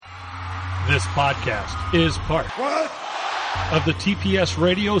This podcast is part of the TPS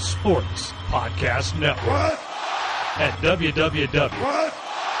Radio Sports Podcast Network at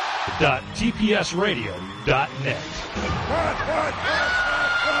www.tpsradio.net.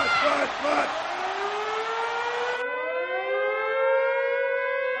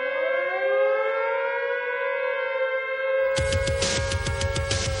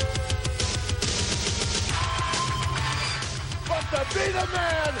 But to be the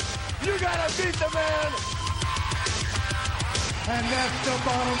man, you gotta beat the man. And that's the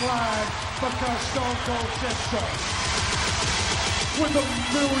bottom line, because Stone Cold said so. With a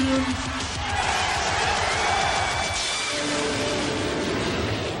million.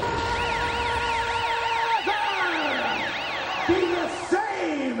 Be the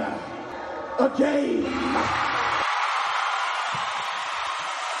same again.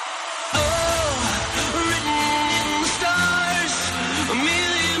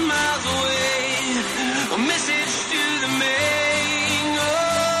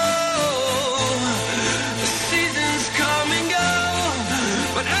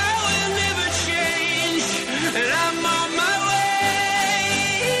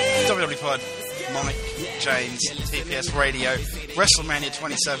 Pod, Mike, James, TPS Radio, WrestleMania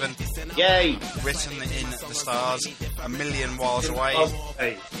 27. Yay! Written in the stars, a million miles away.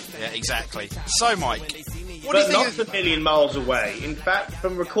 Hey. Yeah, exactly. So, Mike, what But do you not think? a million miles away. In fact,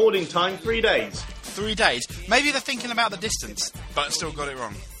 from recording time, 3 days. 3 days. Maybe they're thinking about the distance, but still got it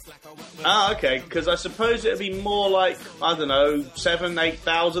wrong. Ah, okay, because I suppose it'd be more like, I don't know, 7,000,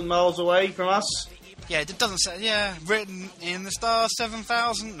 8,000 miles away from us. Yeah, it doesn't say. Yeah, written in the stars,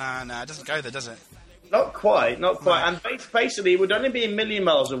 7,000. No, it doesn't go there, does it? Not quite. No. And basically, it would only be a million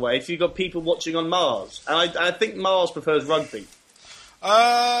miles away if you got people watching on Mars. And I think Mars prefers rugby.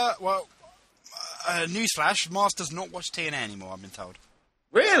 Newsflash: Mars does not watch TNA anymore. I've been told.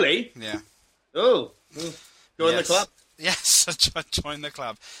 Really? Yeah. Oh. Join the club. Yes, join the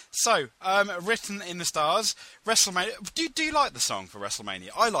club. So, written in the stars, WrestleMania. Do you like the song for WrestleMania?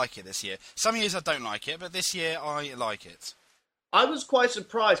 I like it this year. Some years I don't like it, but this year I like it. I was quite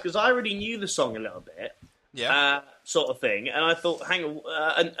surprised because I already knew the song a little bit. Yeah. Sort of thing. And I thought, hang on,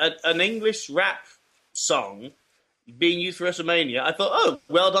 an English rap song being used for WrestleMania. I thought, oh,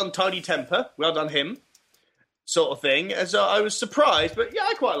 well done, Tidy Temper. Well done, him. Sort of thing. And so I was surprised, but yeah,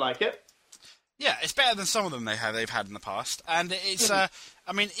 I quite like it. Yeah, it's better than some of them they've had in the past, and it's. I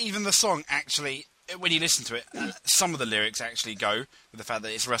mean, even the song actually, when you listen to it, some of the lyrics actually go with the fact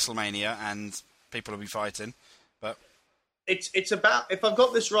that it's WrestleMania and people will be fighting. But it's about, if I've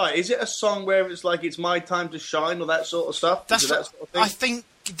got this right, is it a song where it's like it's my time to shine or that sort of stuff? That's that sort of thing? I think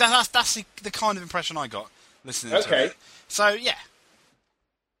that's the kind of impression I got listening to it. So yeah,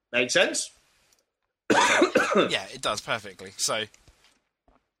 makes sense. Yeah, it does perfectly. So.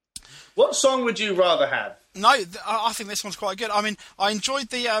 What song would you rather have? No, I think this one's quite good. I mean, I enjoyed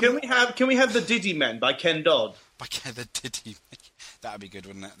the. Can we have the Diddy Men by Ken Dodd? By the Diddy. That would be good,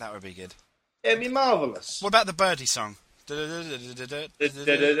 wouldn't it? That would be good. It'd be marvellous. What about the Birdie song? I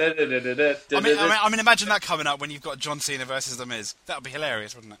mean, imagine that coming up when you've got John Cena versus The Miz. That would be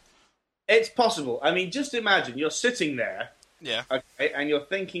hilarious, wouldn't it? It's possible. I mean, just imagine you're sitting there. Yeah. Okay, and you're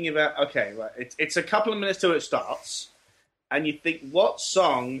thinking about, okay, right, it's a couple of minutes till it starts, and you think, what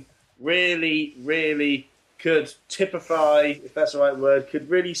song really, really could typify, if that's the right word,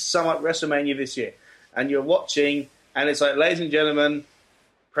 could really sum up WrestleMania this year. And you're watching, and it's like, ladies and gentlemen,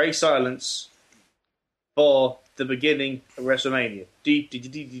 pray silence for the beginning of WrestleMania. D, D, D,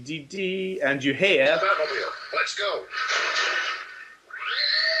 D, D, D, D, and you hear... Batmobile, let's go.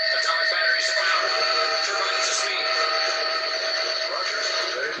 Atomic batteries down. Turbines to speed.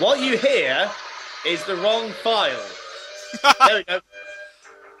 Roger. What you hear is the wrong file. There we go.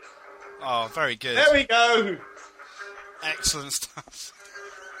 Oh, very good. There we go. Excellent stuff.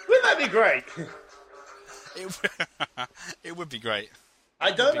 Wouldn't that be great? It would be great.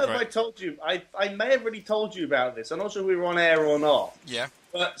 I don't know if I told you. I may have already told you about this. I'm not sure if we were on air or not. Yeah.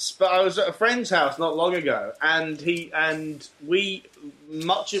 But I was at a friend's house not long ago, and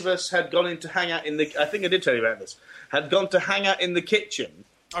much of us had gone in to hang out in the. I think I did tell you about this. Had gone to hang out in the kitchen.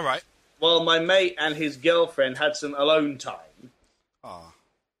 All right. While my mate and his girlfriend had some alone time. Oh.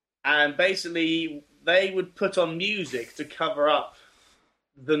 And basically, they would put on music to cover up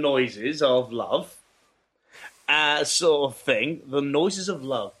the noises of love. Sort of thing. The Noises of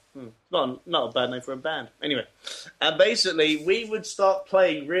Love. Not a bad name for a band. Anyway. And basically, we would start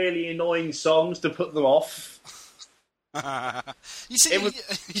playing really annoying songs to put them off. You see,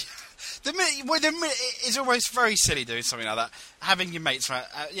 the minute it's always very silly doing something like that. Having your mates,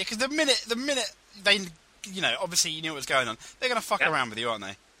 because the minute they, obviously you knew what was going on, they're going to fuck around with you, aren't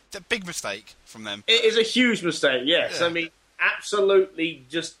they? big mistake from them. It is a huge mistake, yes. Yeah. I mean, absolutely,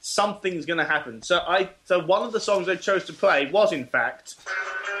 just something's going to happen. So one of the songs I chose to play was, in fact...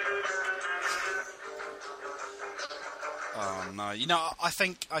 Oh no! You know, I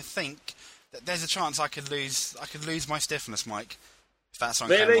think that there's a chance I could lose my stiffness, Mike, if that song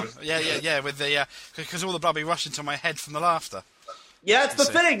Really? came on. Yeah. With the because all the blood be rushing to my head from the laughter. Yeah, that's the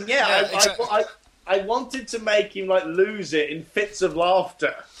See. thing. Yeah, Yeah, exactly. I wanted to make him like lose it in fits of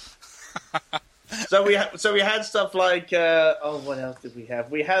laughter. so we had stuff like what else did we have?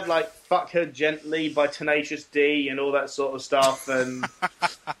 We had like "Fuck Her Gently" by Tenacious D and all that sort of stuff. And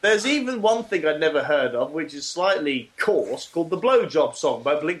there's even one thing I'd never heard of, which is slightly coarse, called "The Blowjob Song"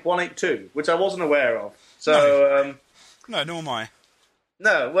 by Blink-182, which I wasn't aware of. So No, nor am I.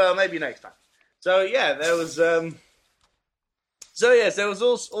 no, well maybe next time. So yeah, there was. So yes, there was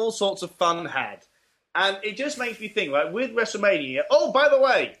all sorts of fun had. And it just makes me think, like, with WrestleMania... Oh, by the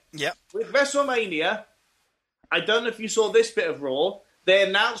way, Yep. with WrestleMania, I don't know if you saw this bit of Raw, they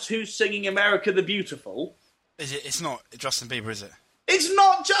announced who's singing America the Beautiful. Is it? It's not Justin Bieber, is it? It's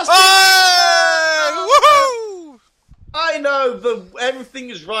not just... Oh! Woohoo! I know, everything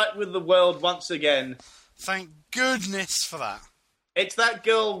is right with the world once again. Thank goodness for that. It's that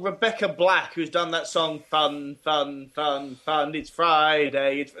girl, Rebecca Black, who's done that song, Fun, Fun, Fun, Fun, It's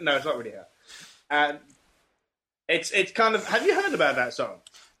Friday. No, it's not really her. And it's kind of... Have you heard about that song?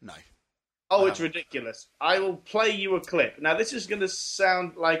 No. Oh, it's ridiculous. I will play you a clip. Now, this is going to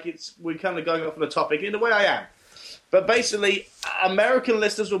sound like we're kind of going off on the topic. In a way, I am. But basically, American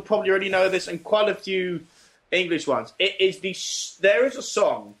listeners will probably already know this, and quite a few English ones. There is a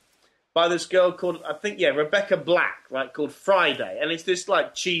song by this girl called, I think, Rebecca Black, right, called Friday. And it's this,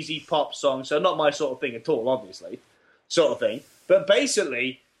 like, cheesy pop song, so not my sort of thing at all, obviously, sort of thing. But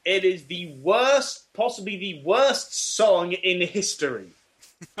basically... It is the worst, possibly the worst song in history.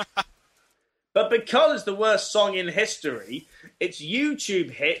 But because it's the worst song in history, its YouTube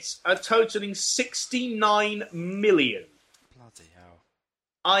hits are totaling 69 million. Bloody hell.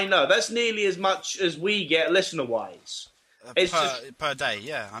 I know, that's nearly as much as we get listener-wise. Per day,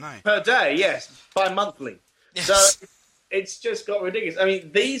 yeah, I know. Per day, yes, bi-monthly. Yes. So it's just got ridiculous. I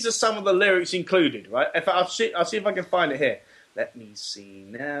mean, these are some of the lyrics included, right? I'll see if I can find it here. Let me see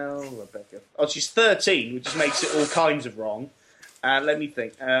now, Rebecca. Oh, she's 13, which just makes it all kinds of wrong. Let me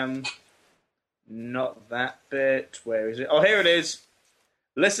think. Not that bit. Where is it? Oh, here it is.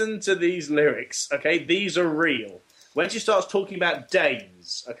 Listen to these lyrics, okay? These are real. When she starts talking about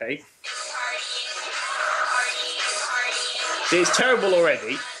days, okay? See, it's terrible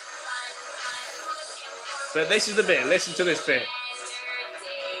already. But this is the bit. Listen to this bit.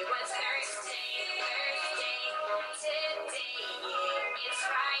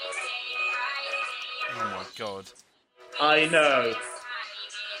 Oh my god. I know.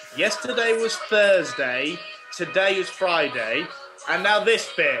 Yesterday was Thursday, today is Friday, and now this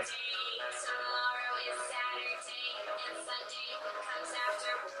bit.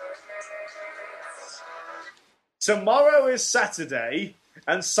 Tomorrow is Saturday,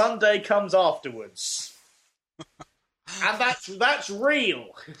 and Sunday comes afterwards. And that's real.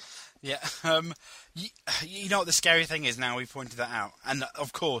 Yeah. You know what the scary thing is now we've pointed that out. And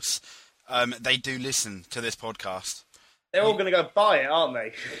of course, they do listen to this podcast. They're all going to go buy it, aren't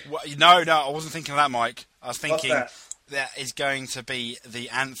they? No, I wasn't thinking of that, Mike. I was thinking that is going to be the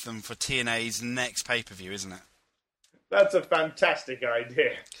anthem for TNA's next pay-per-view, isn't it? That's a fantastic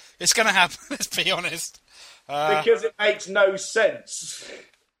idea. It's going to happen, let's be honest. Because it makes no sense.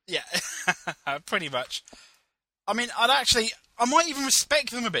 Yeah, pretty much. I mean, I might even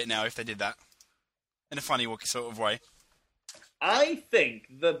respect them a bit now if they did that. In a funny sort of way. I think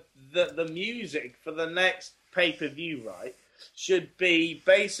the music for the next pay-per-view, right, should be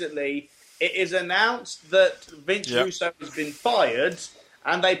basically, it is announced that Vince Russo has been fired,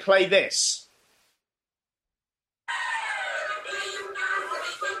 and they play this.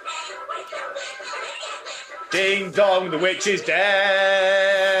 Ding dong, the witch is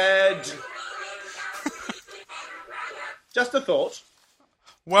dead. Just a thought.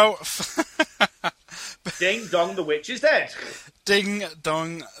 Well, Ding dong, the witch is dead. Ding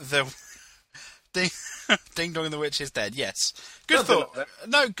dong the witch is dead. Yes, good thought.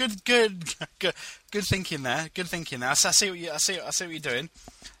 No, good thinking there. Good thinking there. I see what you're doing.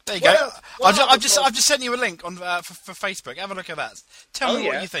 There you go. I've just sent you a link on for Facebook. Have a look at that. Tell me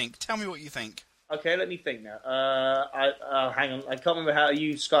what you think. Tell me what you think. Okay, let me think now. Hang on. I can't remember how to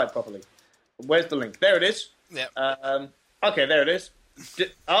use Skype properly. Where's the link? There it is. Yeah. Okay, there it is.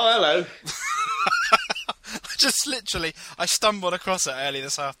 Oh, hello. I stumbled across it early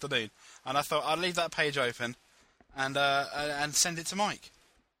this afternoon, and I thought I'd leave that page open and send it to Mike.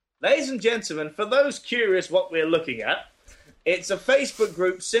 Ladies and gentlemen, for those curious what we're looking at, it's a Facebook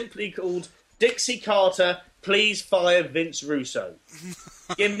group simply called Dixie Carter, Please Fire Vince Russo.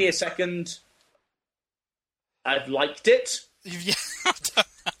 Give me a second. I've liked it. Yeah.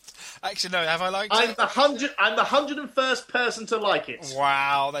 Actually, no. Have I liked I'm it? the 101st person to like it.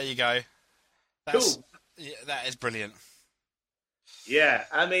 Wow. There you go. That's, Cool. Yeah, that is brilliant. Yeah,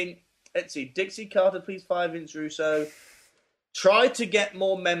 I mean, let's see. Dixie Carter, Please Fire Vince Russo. Try to get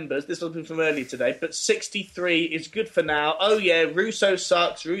more members. This was from earlier today, but 63 is good for now. Oh yeah, Russo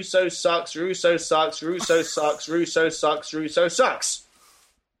sucks, Russo sucks, Russo sucks, Russo sucks, Russo sucks, Russo sucks.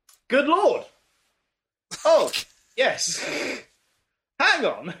 Good Lord. Oh, yes. Hang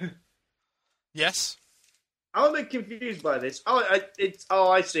on. Yes. I'm a bit confused by this.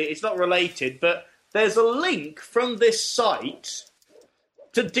 I see. It's not related, but there's a link from this site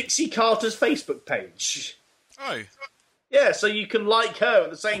to Dixie Carter's Facebook page. Oh. Yeah, so you can like her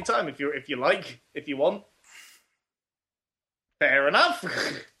at the same time if you want. Fair enough.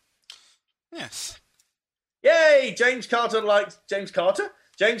 Yes. Yay! James Carter?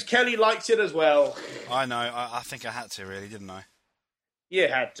 James Kelly likes it as well. I know. I think I had to, really, didn't I? You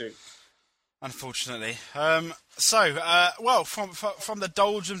had to. Unfortunately. From the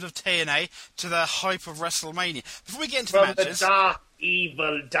doldrums of TNA to the hype of WrestleMania. Before we get into From the the matches... dark,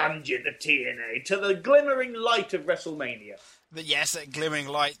 evil dungeon of TNA to the glimmering light of WrestleMania. that glimmering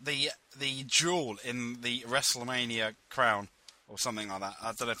light, the jewel in the WrestleMania crown. Or something like that.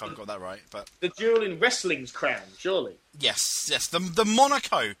 I don't know if I've got that right, but... The jewel in wrestling's crown, surely. Yes. The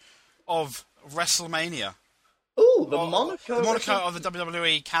Monaco of WrestleMania. Ooh, the Monaco. The Monaco of the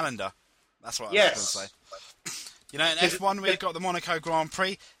WWE calendar. That's what I was going to say. You know, in F1 we've got the Monaco Grand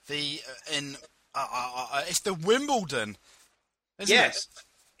Prix. It's the Wimbledon, isn't it?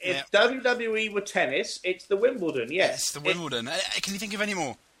 If WWE were tennis, it's the Wimbledon, yes. It's the Wimbledon. Can you think of any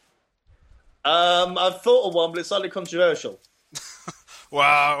more? I've thought of one, but it's slightly controversial.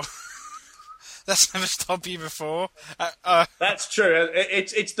 Wow. That's never stopped you before. That's true.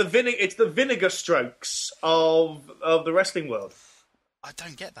 It's the vinegar strokes of the wrestling world. I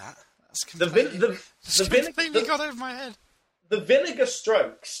don't get that. That's completely got over my head. The vinegar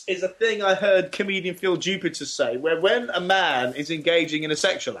strokes is a thing I heard comedian Phil Jupiter say, where when a man is engaging in a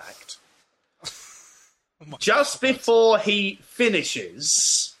sexual act, before he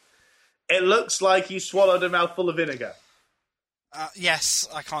finishes, it looks like he swallowed a mouthful of vinegar. Yes,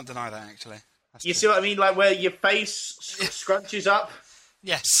 I can't deny that, actually. You see what I mean? Like where your face scrunches up?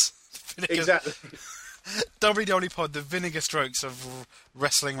 Yes. Exactly. WWE Pod, the vinegar strokes of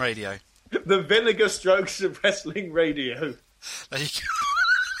wrestling radio. The vinegar strokes of wrestling radio. There you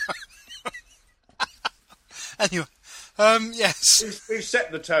go. Anyway, yes. We've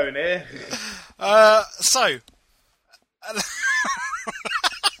set the tone here.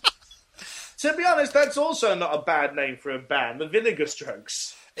 To be honest, that's also not a bad name for a band, the Vinegar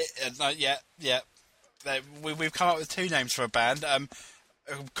Strokes. Yeah. We've come up with two names for a band.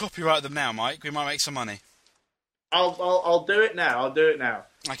 Copyright them now, Mike. We might make some money. I'll do it now.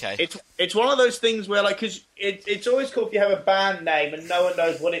 Okay. It's one of those things where, like, because it's always cool if you have a band name and no one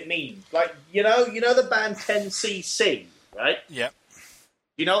knows what it means. Like, you know the band 10cc, right? Yep.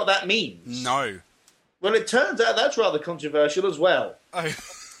 You know what that means? No. Well, it turns out that's rather controversial as well. Oh.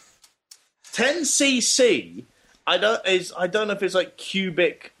 10cc, I don't know if it's like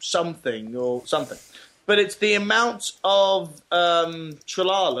cubic something or something, but it's the amount of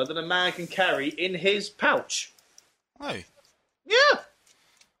tralala that a man can carry in his pouch. Oh. Yeah.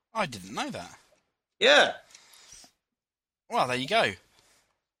 I didn't know that. Yeah. Well, there you go.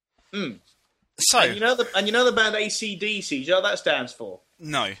 Mm. So, and you know the band AC/DC. Do you know what that stands for?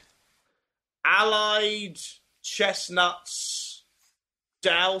 No. Allied Chestnuts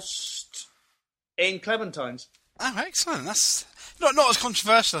Doused in Clementines. Oh, excellent. That's not as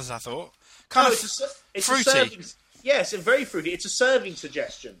controversial as I thought. It's fruity. Yes, it's very fruity. It's a serving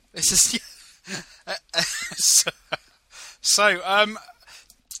suggestion. It's just... So,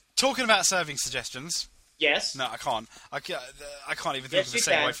 talking about serving suggestions... Yes. No, I can't. I can't even think of a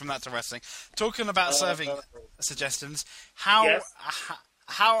segue from that to wrestling. Talking about serving suggestions, how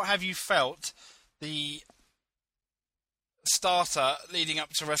have you felt the starter leading up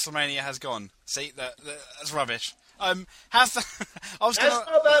to WrestleMania has gone? See, that's rubbish. That's not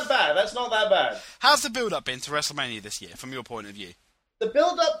that bad. How's the build-up been to WrestleMania this year, from your point of view? The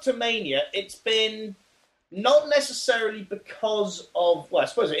build-up to Mania, it's been not necessarily because of... Well, I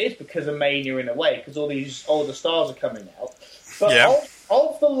suppose it is because of Mania in a way, because all these older stars are coming out. But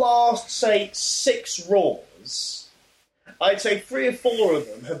of the last, say, 6 Raws, I'd say 3 or 4 of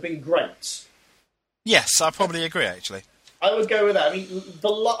them have been great. Yes, I probably agree, actually. I would go with that. I mean, the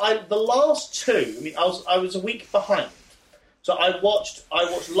last two. I mean, I was a week behind, so I watched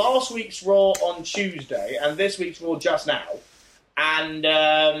last week's Raw on Tuesday and this week's Raw just now, and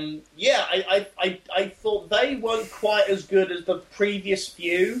I thought they weren't quite as good as the previous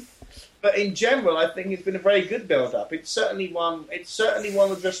few, but in general, I think it's been a very good build-up. It's certainly one of the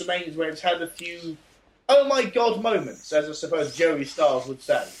WrestleManias where it's had a few oh my god moments, as I suppose Joey Styles would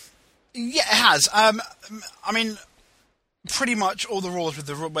say. Yeah, it has. I mean, pretty much all the Raws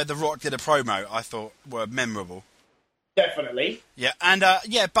where The Rock did a promo, I thought were memorable. Definitely. Yeah, and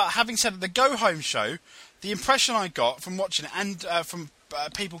but having said that, the Go Home show, the impression I got from watching it and from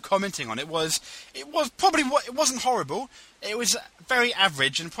people commenting on it was probably it wasn't horrible. It was very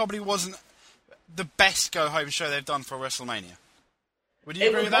average and probably wasn't the best Go Home show they've done for WrestleMania. Would you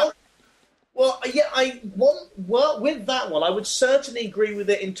agree with that? Well, yeah, with that one, I would certainly agree with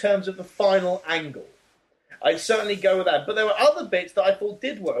it in terms of the final angle. I'd certainly go with that. But there were other bits that I thought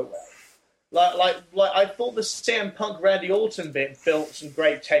did work well. Like I thought the CM Punk Randy Orton bit built some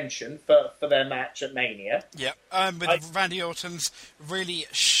great tension for their match at Mania. Yeah, with Randy Orton's really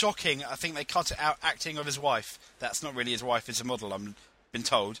shocking, I think they cut it out, acting of his wife. That's not really his wife, it's a model, I've been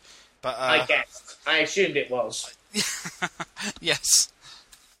told. But I guessed. I assumed it was. Yes.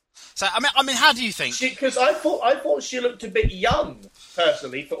 So I mean, how do you think? Because I thought she looked a bit young,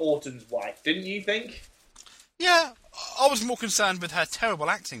 personally, for Orton's wife. Didn't you think? Yeah, I was more concerned with her terrible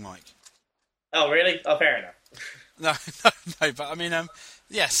acting, Mike. Oh, really? Oh, fair No, enough. but I mean,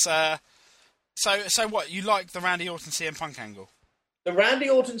 yes. So what? You like the Randy Orton CM Punk angle? The Randy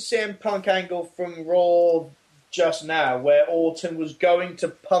Orton CM Punk angle from Raw just now, where Orton was going to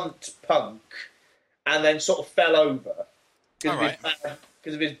punt Punk and then sort of fell over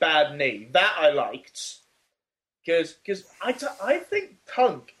because of his bad knee. That I liked. Because I think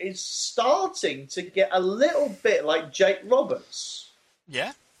Punk is starting to get a little bit like Jake Roberts.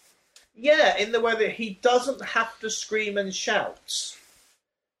 Yeah? Yeah, in the way that he doesn't have to scream and shout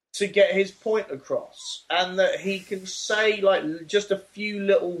to get his point across. And that he can say like just a few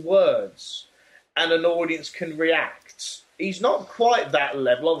little words and an audience can react. He's not quite that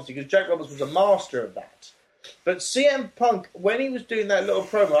level, obviously, because Jake Roberts was a master of that. But CM Punk, when he was doing that little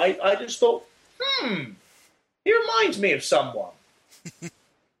promo, I just thought, he reminds me of someone.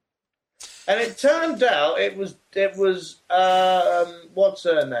 And it turned out it was what's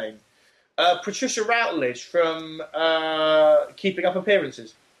her name? Patricia Routledge from Keeping Up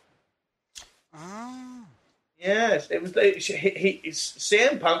Appearances. Oh. Yes, it was.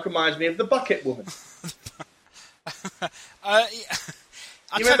 CM Punk reminds me of the Bucket Woman.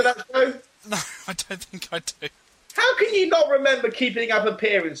 You remember that show? No, I don't think I do. How can you not remember Keeping Up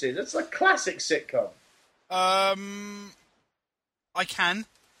Appearances? It's a classic sitcom. I can.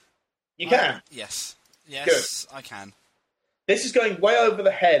 You can? Yes. Good. I can. This is going way over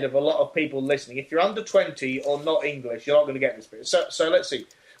the head of a lot of people listening. If you're under 20 or not English, you're not going to get this bit. So let's see.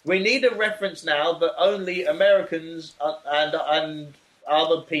 We need a reference now that only Americans and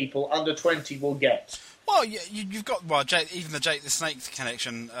other people under 20 will get. Well, you've got even the Jake the Snake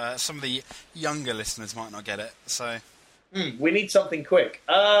connection. Some of the younger listeners might not get it. So we need something quick.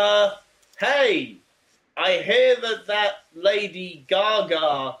 Hey, I hear that Lady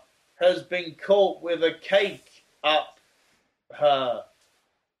Gaga has been caught with a cake up her.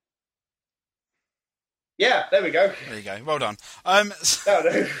 Yeah, there we go. There you go. Well done. But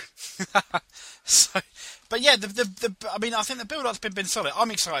yeah, I mean, I think the build-up's been solid.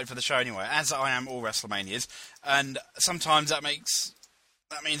 I'm excited for the show anyway, as I am all WrestleManias, and sometimes that means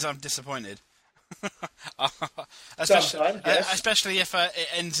I'm disappointed. Especially if it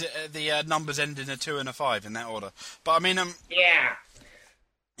ends, the numbers end in a 2 and a 5 in that order. But I mean, yeah,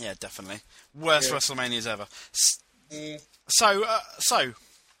 definitely worst WrestleManias ever.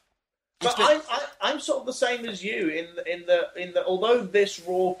 But I'm sort of the same as you in the although this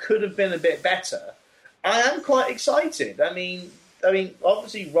Raw could have been a bit better, I am quite excited. I mean,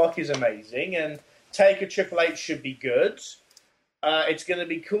 obviously Rock is amazing, and Taker Triple H should be good. It's going to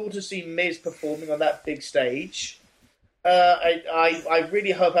be cool to see Miz performing on that big stage. I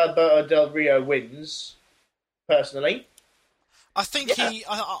really hope Alberto Del Rio wins, personally. I think we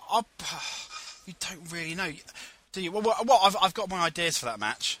don't really know. Do you? Well, I've got my ideas for that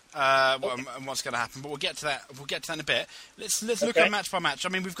match and what's going to happen, but we'll get to that. We'll get to that in a bit. Let's look at match by match. I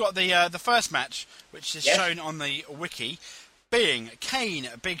mean, we've got the first match, which is shown on the wiki, being Kane,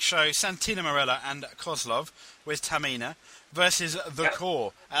 Big Show, Santino Marella, and Kozlov with Tamina versus The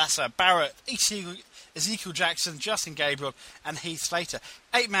Core. And that's Barrett, Ezekiel Jackson, Justin Gabriel, and Heath Slater.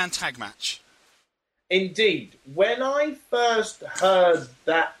 8-man tag match. Indeed. When I first heard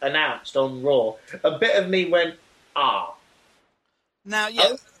that announced on Raw, a bit of me went, Now,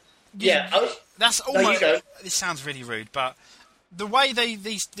 yeah, that's No, you almost. go. This sounds really rude, but the way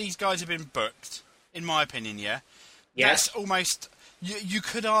these guys have been booked, in my opinion, that's almost. You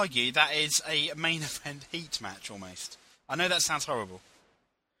could argue that is a main event heat match almost. I know that sounds horrible.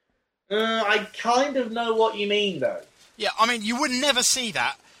 I kind of know what you mean, though. Yeah, I mean, you would never see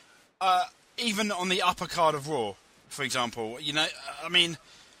that, even on the upper card of Raw, for example. You know, I mean,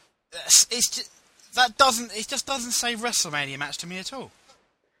 it just doesn't say WrestleMania match to me at all.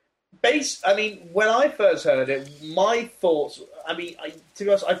 I mean, when I first heard it, my thoughts. I mean, to be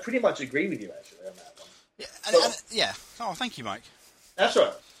honest, I pretty much agree with you actually on that one. Yeah, yeah. Oh, thank you, Mike. That's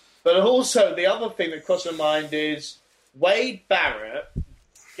right. But also, the other thing that crossed my mind is Wade Barrett,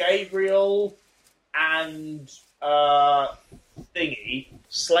 Gabriel, and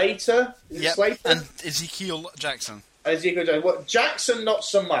Slater. Yep. Slater? And Ezekiel Jackson. Well, Jackson, not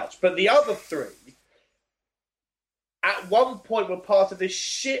so much, but the other three, at one point, were part of this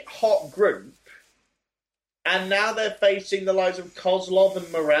shit-hot group, and now they're facing the likes of Kozlov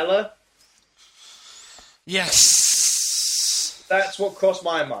and Morella. Yes. That's what crossed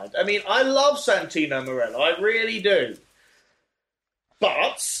my mind. I mean, I love Santino Morella, I really do.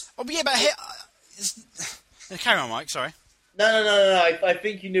 But... Oh, yeah, but here... carry on, Mike, sorry. No. I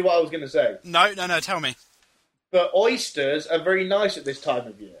think you knew what I was going to say. No, tell me. But oysters are very nice at this time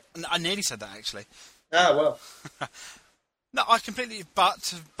of year. I nearly said that, actually. Ah, well. No, I completely...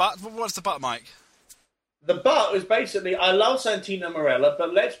 But, what's the but, Mike? The but was basically, I love Santino Morella,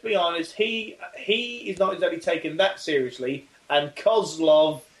 but let's be honest, he is not exactly taken that seriously, and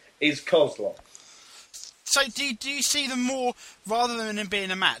Kozlov is Kozlov. So do you see them more, rather than him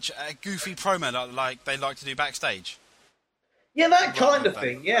being a match, a goofy promo like they like to do backstage? Yeah, that kind of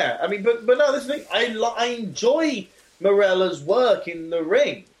thing, yeah. I mean, but no, this thing, I enjoy Morella's work in the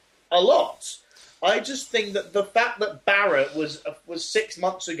ring a lot. I just think that the fact that Barrett was 6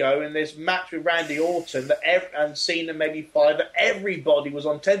 months ago in this match with Randy Orton and Cena maybe 5 that everybody was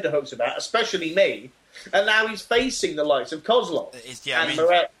on tenterhooks about, especially me, and now he's facing the likes of Kozlov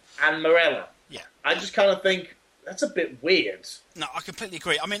and Morella. Yeah, I just kind of think that's a bit weird. No, I completely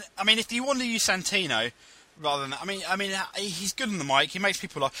agree. I mean, if you want to use Santino rather than, I mean, he's good on the mic. He makes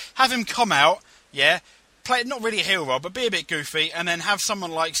people laugh. Have him come out, play not really a heel role, but be a bit goofy, and then have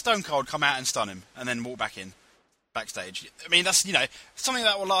someone like Stone Cold come out and stun him, and then walk backstage. I mean, that's something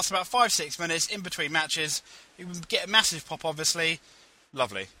that will last about 5-6 minutes in between matches. You would get a massive pop, obviously.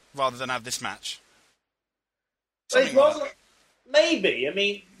 Lovely, rather than have this match. Maybe, I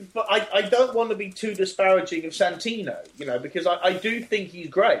mean, but I don't want to be too disparaging of Santino, because I do think he's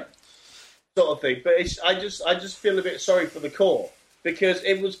great, sort of thing. But I just feel a bit sorry for the core, because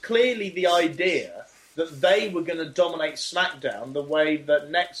it was clearly the idea that they were going to dominate SmackDown the way that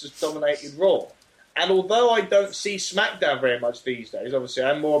Nexus dominated Raw. And although I don't see SmackDown very much these days, obviously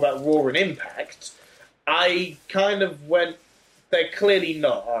I'm more about Raw and Impact, I kind of went, they're clearly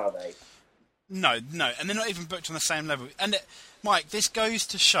not, are they? No, and they're not even booked on the same level. And Mike, this goes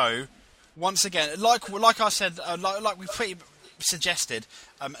to show, once again, like I said, like we pretty suggested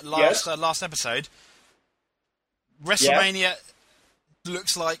last episode, WrestleMania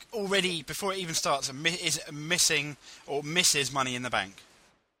looks like already, before it even starts, is missing or misses Money in the Bank.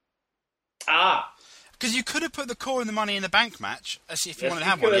 Ah. Because you could have put the core in the Money in the Bank match, if you wanted to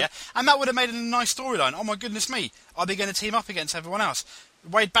have one, and that would have made it a nice storyline. Oh my goodness me, are they going to team up against everyone else?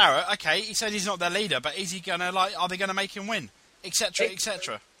 Wade Barrett, okay, he said he's not their leader, but is he going to, are they going to make him win? Etc,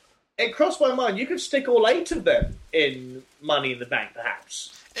 etc. It crossed my mind, you could stick all 8 of them in Money in the Bank,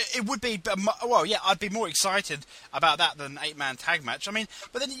 perhaps. It would be, well, yeah, I'd be more excited about that than an 8-man tag match. I mean,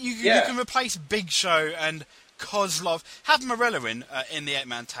 but then you can replace Big Show and Kozlov, have Morella in the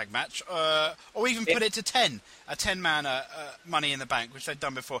 8-man tag match, or even put it to 10, a 10-man Money in the Bank, which they've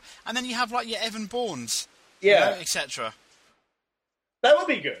done before. And then you have, like, your Evan Bournes, etc. That would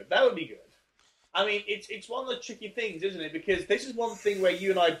be good. I mean, it's one of the tricky things, isn't it? Because this is one thing where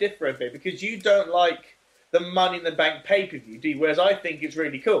you and I differ a bit, because you don't like the Money in the Bank pay-per-view, do you? Whereas I think it's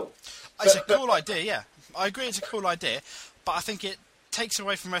really cool. It's a cool idea, yeah. I agree it's a cool idea, but I think it takes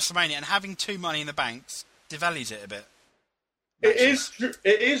away from WrestleMania, and having 2 Money in the Banks devalues it a bit. It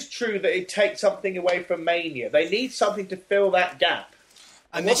is true that it takes something away from Mania. They need something to fill that gap.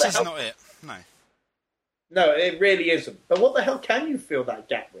 And this is not it, no. No, it really isn't. But what the hell can you fill that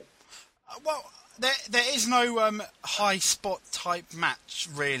gap with? Well, there is no high spot type match,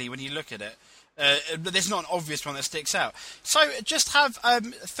 really, when you look at it. There's not an obvious one that sticks out. So just have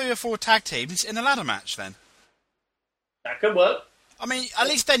 3 or 4 tag teams in a ladder match, then. That could work. I mean, at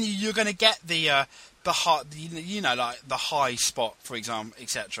least then you're going to get the high, like the high spot, for example,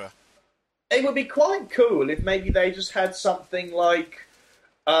 etc. It would be quite cool if maybe they just had something like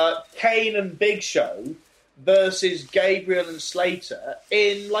Kane and Big Show versus Gabriel and Slater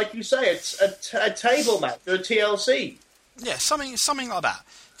in, like you say, a table match or a TLC. Yeah, something like that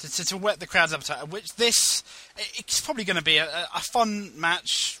to whet the crowd's appetite. Which it's probably going to be a fun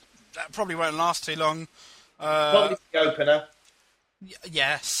match that probably won't last too long. Probably the opener.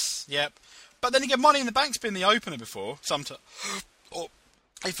 Yes, yep. But then again, Money in the Bank's been the opener before. Or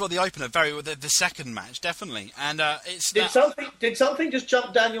if not the opener, the second match definitely. And Did something just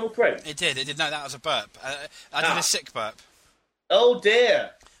jump down your throat? It did. No, that was a burp. I did a sick burp. Oh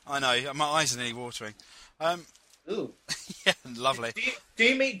dear. I know. My eyes are nearly watering. Ooh. Yeah, lovely. Do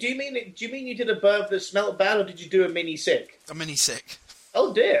you mean you did a burp that smelt bad, or did you do a mini sick? A mini sick.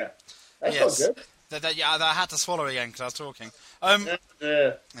 Oh dear. That's not good. I had to swallow again because I was talking.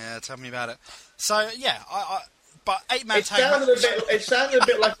 Yeah, tell me about it. So yeah, but 8-man tag match. It sounded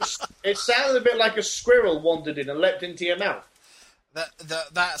a bit like a squirrel wandered in and leapt into your mouth.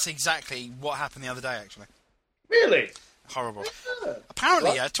 That's exactly what happened the other day, actually. Really? Horrible. Yeah.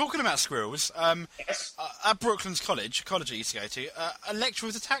 Apparently, talking about squirrels, Yes. at Brooklands College I used to go to, a lecturer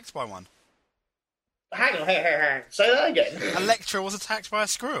was attacked by one. Hang on. Say that again. A lecturer was attacked by a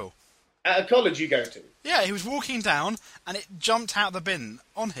squirrel. At a college you go to? Yeah, he was walking down, and it jumped out of the bin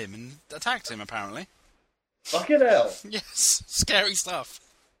on him and attacked him, apparently. Fucking hell. Yes, scary stuff.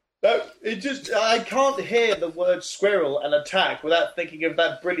 No, I can't hear the word squirrel and attack without thinking of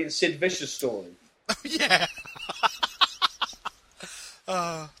that brilliant Sid Vicious story. Yeah.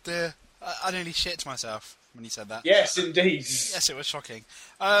 Oh, dear. I nearly shit myself when you said that. Yes, indeed. Yes, it was shocking.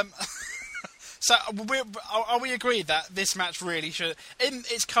 So, are we agreed that this match really should, in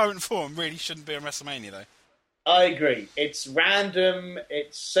its current form, really shouldn't be on WrestleMania, though? I agree. It's random.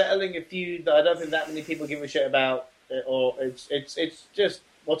 It's settling a feud that I don't think that many people give a shit about. Or it's just,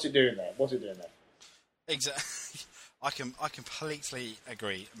 what's it doing there? Exactly. I completely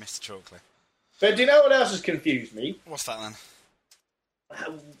agree, Mr. Chalkley. But do you know what else has confused me? What's that then?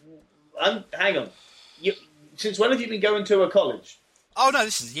 Hang on. Since when have you been going to a college? Oh no,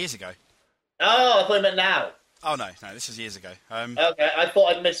 this is years ago. Oh, I thought you meant now. Oh no, this is years ago. Okay, I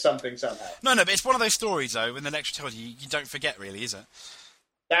thought I'd missed something somehow. No, but it's one of those stories though. When the lecturer tells you don't forget, really, is it?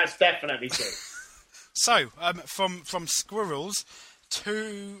 That's definitely true. So, from squirrels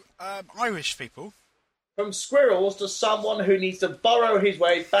to Irish people. From squirrels to someone who needs to burrow his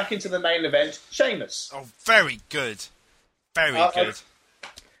way back into the main event, Sheamus. Oh, very good. Very good.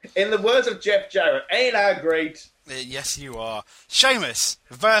 In the words of Jeff Jarrett, ain't I great? Yes, you are. Sheamus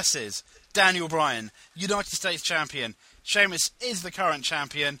versus Daniel Bryan, United States champion. Sheamus is the current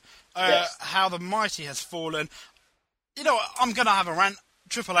champion. Yes. How the mighty has fallen. You know what? I'm going to have a rant.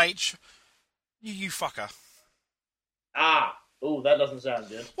 Triple H, you fucker. That doesn't sound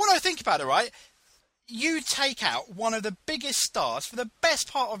good. Well, no, think about it, right? You take out one of the biggest stars for the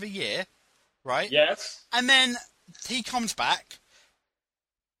best part of a year, right? Yes. And then he comes back.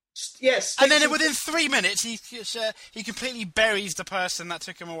 Yes. And then within 3 minutes, he completely buries the person that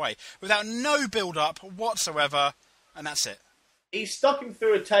took him away without no build-up whatsoever, and that's it. He stuck him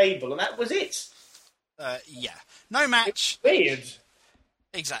through a table, and that was it. Yeah. No match. It's weird.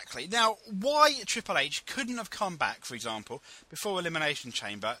 Exactly. Now, why Triple H couldn't have come back, for example, before Elimination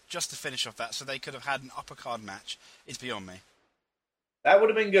Chamber, just to finish off that, so they could have had an upper card match, is beyond me. That would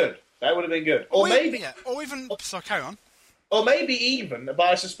have been good. Or maybe... Yeah, or even... So, carry on. Or maybe even, but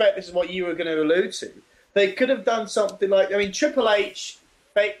I suspect this is what you were going to allude to, they could have done something like... Triple H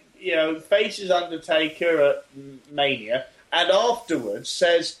faces Undertaker at Mania, and afterwards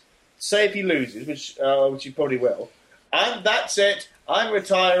says, say if he loses, which he probably will, and that's it, I'm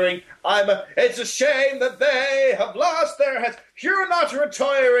retiring, it's a shame that they have lost their heads. You're not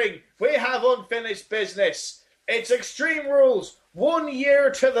retiring, we have unfinished business. It's Extreme Rules. 1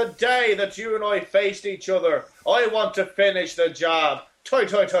 year to the day that you and I faced each other. I want to finish the job. Toy.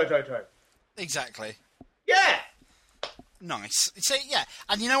 Exactly. Yeah. Nice. So, yeah,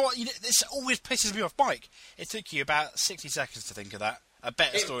 and you know what? This always pisses me off, Mike. It took you about 60 seconds to think of that. A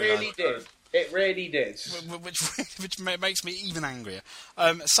better storyline. It really did. Which makes me even angrier.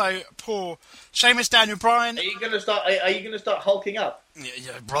 So, poor Sheamus, Daniel Bryan. Are you going to start hulking up?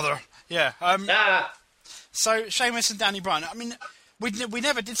 Yeah, brother. Yeah. So, Sheamus and Danny Bryan, we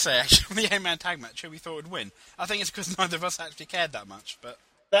never did say, actually, the 8-man tag match who we thought would win. I think it's because neither of us actually cared that much, but...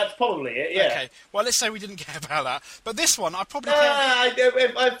 That's probably it, yeah. Okay, well, let's say we didn't care about that. But this one, I probably care...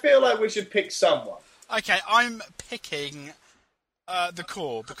 I feel like we should pick someone. Okay, I'm picking the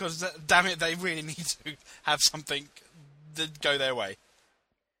core, because, damn it, they really need to have something that go their way.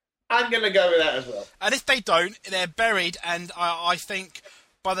 I'm going to go with that as well. And if they don't, they're buried, and I think...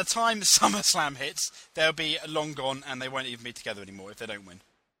 by the time SummerSlam hits, they'll be long gone and they won't even be together anymore if they don't win.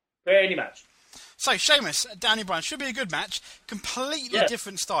 Pretty much. So, Sheamus, Daniel Bryan should be a good match. Completely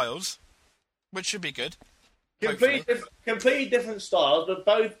different styles, which should be good. Completely different styles, but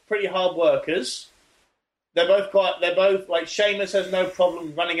both pretty hard workers. They're both like Sheamus has no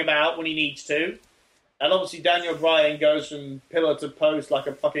problem running about when he needs to. And obviously Daniel Bryan goes from pillar to post like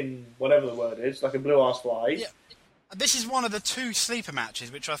a fucking, whatever the word is, like a blue-ass fly. Yeah. This is one of the 2 sleeper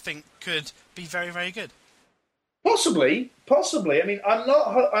matches, which I think could be very, very good. Possibly. I mean, I'm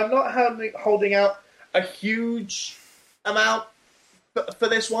not holding out a huge amount for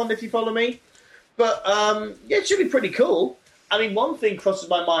this one, if you follow me. But, it should be pretty cool. I mean, one thing crosses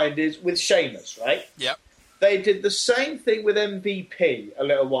my mind is with Sheamus, right? Yep. They did the same thing with MVP a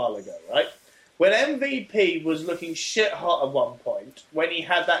little while ago, right? When MVP was looking shit hot at one point, when he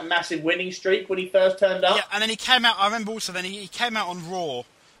had that massive winning streak when he first turned up. Yeah, and then he came out, I remember also, then he came out on Raw,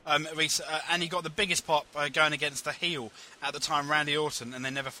 and he got the biggest pop going against the heel at the time, Randy Orton, and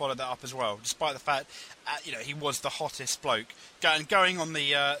they never followed that up as well, despite the fact, he was the hottest bloke. Going on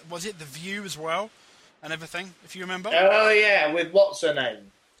the, was it The View as well, and everything, if you remember? Oh, yeah, with what's her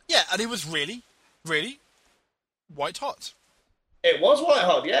name? Yeah, and it was really, really white hot. It was white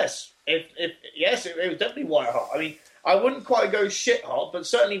hot, yes. Yes, it was definitely white hot. I mean, I wouldn't quite go shit hot, but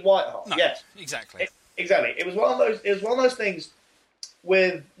certainly white hot. No, yes, exactly. Exactly. It was one of those things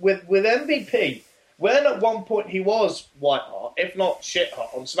with MVP. When at one point he was white hot, if not shit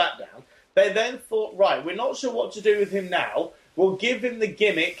hot, on SmackDown, they then thought, right, we're not sure what to do with him now. We'll give him the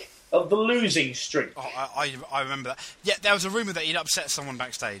gimmick of the losing streak. Oh, I remember that. Yeah, there was a rumor that he'd upset someone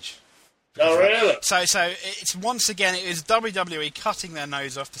backstage. Oh, really? So it's once again, it is WWE cutting their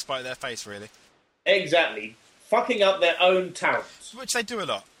nose off to spite their face, really. Exactly. Fucking up their own talents. Which they do a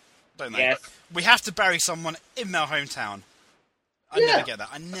lot, don't they? Yes. We have to bury someone in their hometown. I never get that.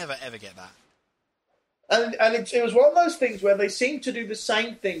 I never, ever get that. And it was one of those things where they seem to do the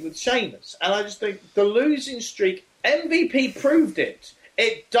same thing with Sheamus. And I just think the losing streak, MVP proved it.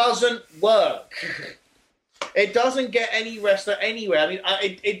 It doesn't work. It doesn't get any wrestler anywhere. I mean,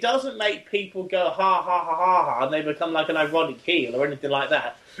 it doesn't make people go ha ha ha ha ha and they become like an ironic heel or anything like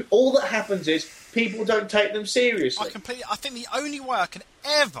that. All that happens is people don't take them seriously. I think the only way I can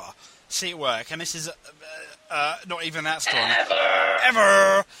ever see it work, and this is not even that strong,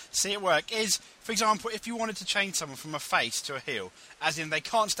 ever see it work, is, for example, if you wanted to change someone from a face to a heel, as in they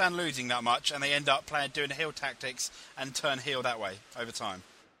can't stand losing that much and they end up doing heel tactics and turn heel that way over time.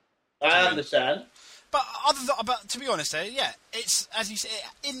 I understand. But to be honest, it's, as you say,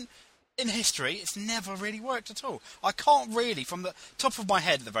 in history, it's never really worked at all. I can't really, from the top of my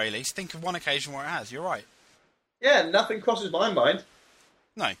head at the very least, think of one occasion where it has. You're right. Yeah, nothing crosses my mind.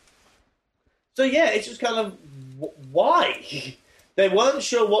 No. So yeah, it's just kind of why they weren't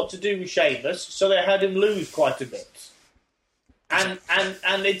sure what to do with Sheamus, so they had him lose quite a bit. And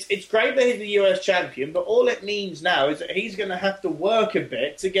it's great that he's the US champion, but all it means now is that he's going to have to work a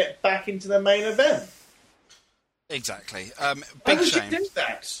bit to get back into the main event. Exactly. Why Big would shame. you do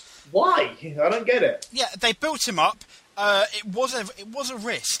that? Why? I don't get it. Yeah, they built him up. It was a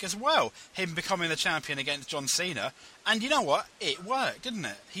risk as well, him becoming the champion against John Cena. And you know what? It worked, didn't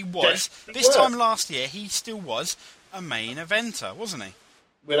it? He was. Yes, this time last year, he still was a main eventer, wasn't he?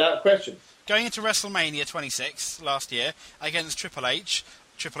 Without question. Going into WrestleMania 26 last year against Triple H.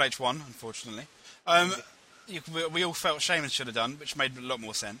 Triple H won, unfortunately. We all felt Sheamus should have done, which made a lot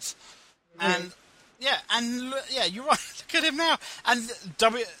more sense. And yeah, you're right. Look at him now. And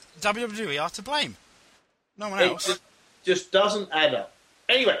WWE are to blame. No one else. It just doesn't add up.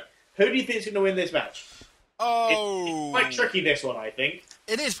 Anyway, who do you think is going to win this match? Oh, It's quite tricky, this one, I think.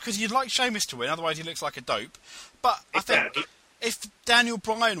 It is, because you'd like Sheamus to win, otherwise he looks like a dope. But I think Exactly. if Daniel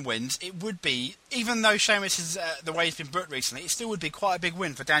Bryan wins, it would be, even though Sheamus is the way he's been booked recently, it still would be quite a big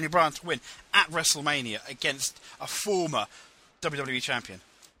win for Daniel Bryan to win at WrestleMania against a former WWE champion.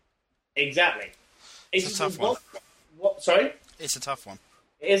 Exactly. It's a tough one. What? Sorry? It's a tough one.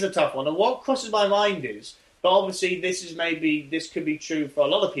 It is a tough one. And what crosses my mind is, but obviously this could be true for a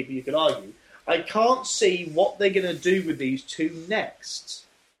lot of people, you could argue, I can't see what they're going to do with these two next.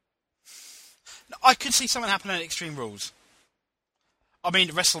 I could see something happen at Extreme Rules. I mean,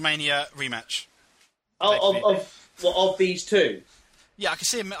 WrestleMania rematch. Of these two? Yeah, I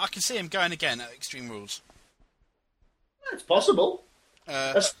can see him going again at Extreme Rules. It's possible.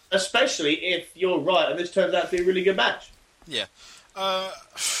 Especially if you're right and this turns out to be a really good match. Yeah.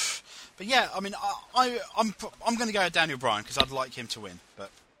 But yeah, I mean, I'm going to go with Daniel Bryan because I'd like him to win. But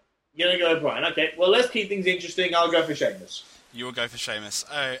You're going to go with Bryan. Okay, well, let's keep things interesting. I'll go for Sheamus. you will go for Sheamus.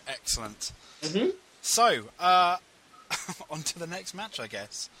 Oh, excellent. Mm-hmm. So, on to the next match, I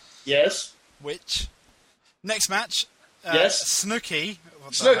guess. Yes. Which next match? Yes. Snooki.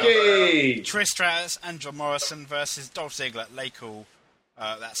 Snooki! Trish Stratus and John Morrison versus Dolph Ziggler, Laycool.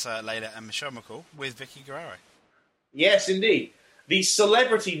 That's Layla and Michelle McCool with Vicky Guerrero. Yes, indeed. The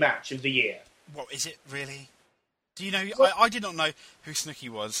celebrity match of the year. What is it really? Do you know? I did not know who Snooki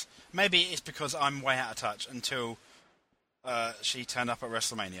was. Maybe it's because I'm way out of touch until she turned up at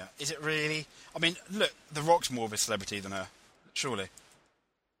WrestleMania. Is it really? I mean, look, The Rock's more of a celebrity than her, surely.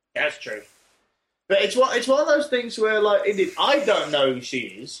 That's true. But it's one of those things where, like, indeed, I don't know who she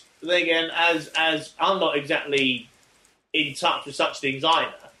is. But then again, as I'm not exactly in touch with such things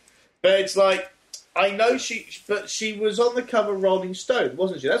either. But it's like, I know she was on the cover of Rolling Stone,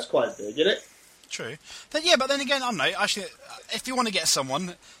 wasn't she? That's quite big, isn't it? True. But then again, I don't know. Actually, if you want to get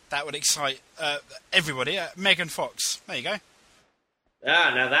someone that would excite everybody, Megan Fox. There you go.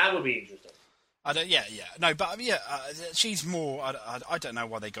 Ah, now that would be interesting. No, but she's more. I don't know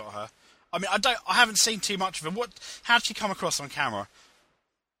why they got her. I mean, I haven't seen too much of her. How did she come across on camera?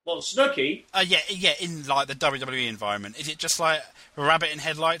 What, Snooki? Yeah, in like the WWE environment. Is it just like a rabbit in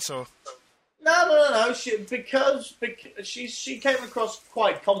headlights, or? No. Because she came across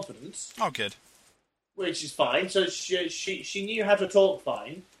quite confident. Oh, good. Which is fine. So she knew how to talk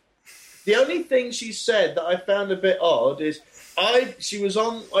fine. The only thing she said that I found a bit odd is it was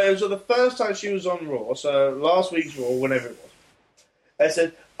the first time she was on Raw, so last week's Raw, whenever it was. I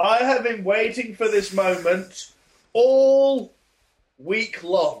said, I have been waiting for this moment all week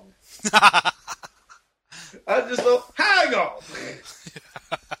long. I just thought, hang on.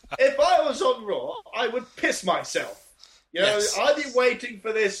 If I was on Raw, I would piss myself. You know, yes. I've been waiting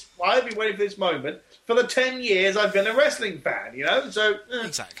for this moment for the 10 years I've been a wrestling fan, you know? So,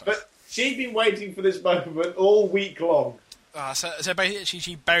 exactly. But she'd been waiting for this moment all week long. So basically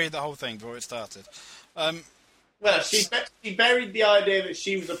she buried the whole thing before it started. Well, she buried the idea that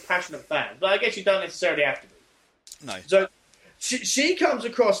she was a passionate fan, but I guess you don't necessarily have to be. No. So she comes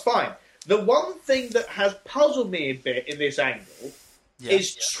across fine. The one thing that has puzzled me a bit in this angle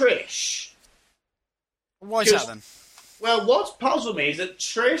is Trish. Why is that then? Well, what's puzzled me is that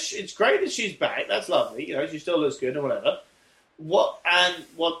Trish, it's great that she's back, that's lovely, you know, she still looks good and whatever. What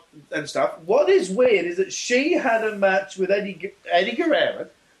stuff. What is weird is that she had a match with Eddie Guerrero,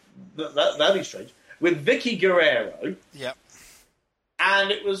 that'd be strange, with Vicky Guerrero. Yep. And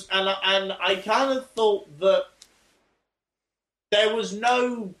it was, and I kind of thought that there was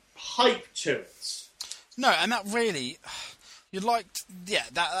no hype to it. No, and that really, that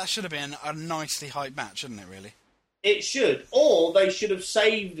should have been a nicely hyped match, shouldn't it? Really. It should, or they should have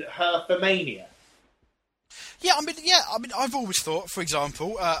saved her for Mania. Yeah, I mean, I've always thought, for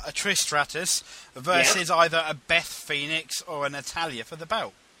example, a Trish Stratus versus either a Beth Phoenix or a Natalya for the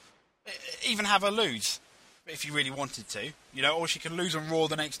belt. Even have her lose, if you really wanted to, you know, or she could lose on Raw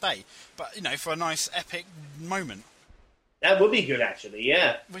the next day. But, you know, for a nice epic moment. That would be good, actually,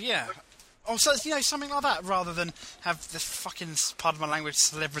 yeah. Well, yeah. Oh, so, you know, something like that, rather than have this fucking, pardon my language,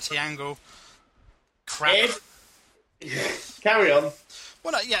 celebrity angle crap. Carry on.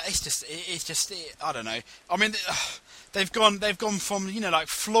 Well, no, yeah, it's just, I don't know. I mean, they've gone from, you know, like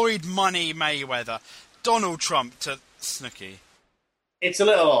Floyd Money Mayweather, Donald Trump to Snooki. It's a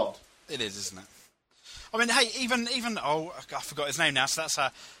little odd. It is, isn't it? I mean, hey, even I forgot his name now. So that's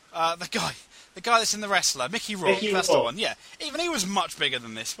the guy that's in The Wrestler, Mickey Rourke. That's the one. Yeah, even he was much bigger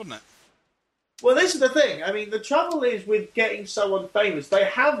than this, wasn't it? Well, this is the thing. I mean, the trouble is with getting someone famous. They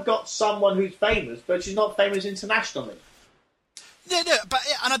have got someone who's famous, but she's not famous internationally. Yeah,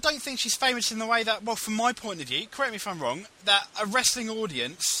 and I don't think she's famous in the way that, well, from my point of view, correct me if I'm wrong, that a wrestling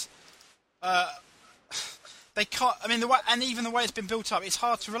audience, they can't. I mean, and even the way it's been built up, it's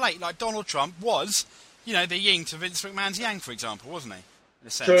hard to relate. Like Donald Trump was, you know, the yin to Vince McMahon's yang, for example, wasn't he? In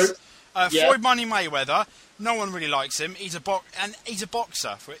a sense. True. Floyd Money Mayweather, no one really likes him. He's a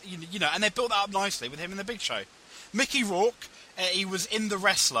boxer, you know, and they built that up nicely with him in the Big Show. Mickey Rourke, he was in The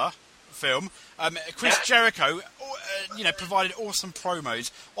Wrestler film. Chris Jericho, you know, provided awesome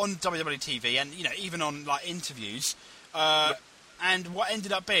promos on WWE TV and, you know, even on like interviews. And what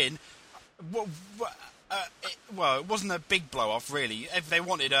ended up being, it wasn't a big blow off really. If they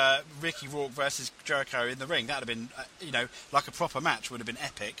wanted Ricky Rourke versus Jericho in the ring, that would have been, you know, like a proper match would have been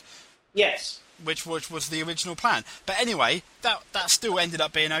epic. Yes. Which was the original plan. But anyway, that still ended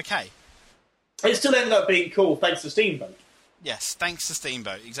up being okay. It still ended up being cool thanks to Steamboat. Yes, thanks to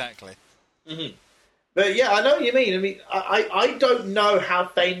Steamboat, exactly. Mm-hmm. But yeah, I know what you mean. I mean, I don't know how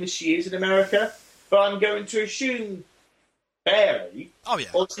famous she is in America, but I'm going to assume barely. Oh, yeah.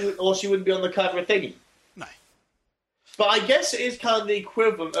 Or she wouldn't be on the cover of Thingy. No. But I guess it is kind of the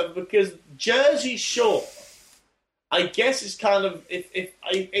equivalent of, because Jersey Shore I guess it's kind of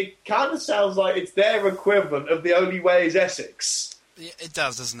it kind of sounds like it's their equivalent of The Only Way Is Essex. Yeah, it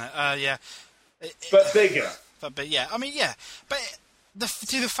does, doesn't it? Yeah. But bigger. But yeah, I mean, yeah. But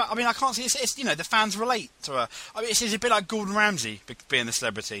I mean, I can't see. It's the fans relate to her. I mean, it's a bit like Gordon Ramsay being the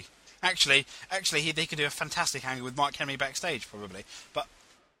celebrity. Actually, they could do a fantastic angle with Mark Henry backstage, probably. But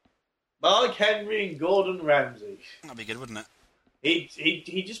Mark Henry and Gordon Ramsay. That'd be good, wouldn't it?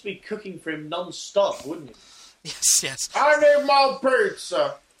 He'd just be cooking for him non-stop, wouldn't he? Yes. I need more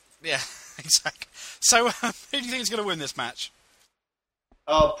pizza. Yeah, exactly. So, who do you think is going to win this match?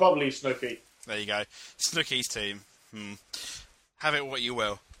 Oh, probably Snooki. There you go. Snooki's team. Have it what you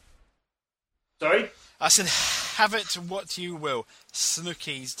will. Sorry? I said, have it what you will.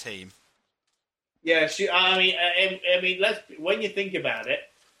 Snooki's team. Yeah, I mean, when you think about it,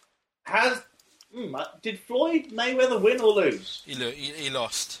 did Floyd Mayweather win or lose? He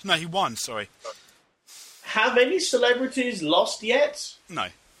lost. No, he won. Sorry. Have any celebrities lost yet? No.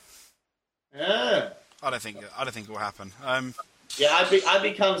 Ah. I don't think it will happen. Yeah, I'd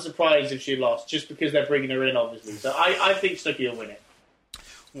be kind of surprised if she lost, just because they're bringing her in, obviously. So I think Snooki will win it.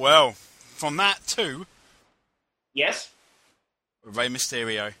 Well, from that too. Yes. Rey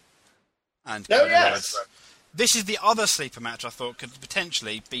Mysterio and Oh, Cody yes. Rhodes. This is the other sleeper match I thought could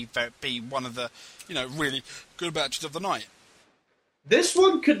potentially be one of the really good matches of the night. This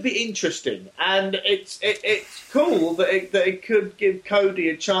one could be interesting, and it's cool that it could give Cody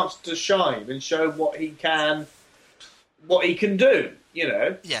a chance to shine and show what he can do. You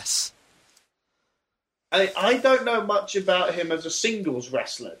know. Yes. I don't know much about him as a singles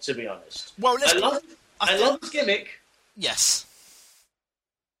wrestler, to be honest. Well, I love his gimmick. Yes.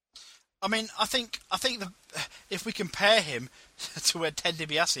 I mean, I think if we compare him to where Ted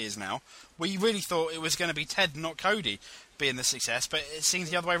DiBiase is now, we really thought it was going to be Ted, not Cody, being the success, but it seems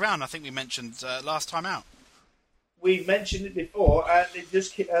the other way around. I think we mentioned last time out. We mentioned it before, and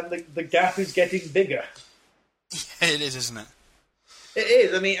the gap is getting bigger. It is, isn't it? It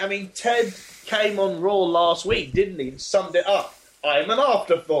is. I mean, Ted came on Raw last week, didn't he? And summed it up. I'm an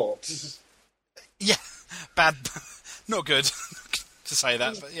afterthought. Yeah, bad, not good to say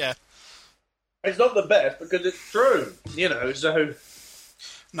that, but yeah. It's not the best because it's true, so...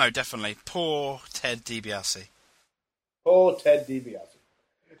 No, definitely. Poor Ted DiBiase. Poor Ted DiBiase.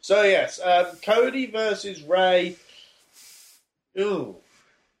 So, yes, Cody versus Ray. Ooh.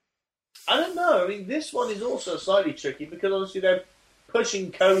 I don't know. I mean, this one is also slightly tricky because obviously they're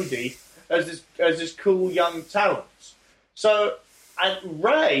pushing Cody as this cool young talent. So, and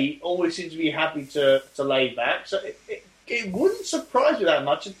Ray always seems to be happy to lay back, so it wouldn't surprise me that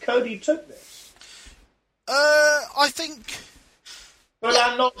much if Cody took this. I think... But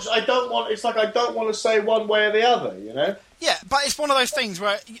yeah. I don't want to say one way or the other, you know? Yeah, but it's one of those things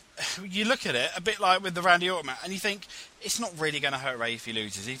where you look at it, a bit like with the Randy Orton match, and you think, it's not really going to hurt Ray if he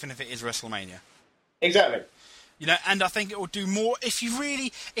loses, even if it is WrestleMania. Exactly. And I think it will do more, if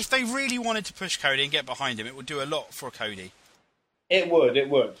they really wanted to push Cody and get behind him, it would do a lot for Cody. It would.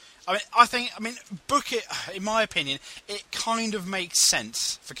 I mean, book it, in my opinion, it kind of makes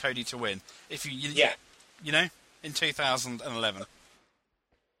sense for Cody to win. If in 2011.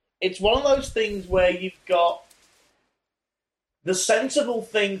 It's one of those things where you've got the sensible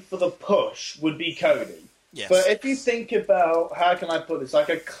thing for the push would be Cody. Yes. But if you think about, how can I put this, like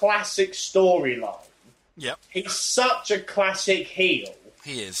a classic storyline. Yep. He's such a classic heel.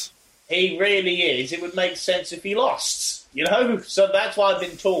 He is. He really is. It would make sense if he lost, So that's why I've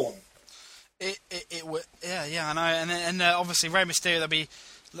been torn. It would, yeah, I know. And obviously Rey Mysterio,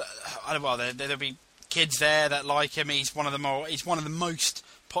 there'll be kids there that like him. He's one of the most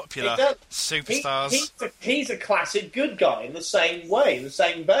popular superstars. He's a classic good guy in the same way, in the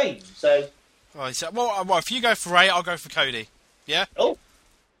same vein. So, well, if you go for Ray, I'll go for Cody. Yeah. Oh,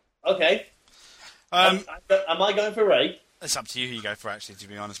 okay. Am I going for Ray? It's up to you who you go for. Actually, to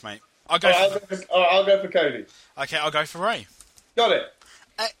be honest, mate, I'll go for Cody. Okay, I'll go for Ray. Got it.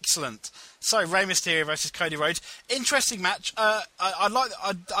 Excellent. So Rey Mysterio versus Cody Rhodes. Interesting match. I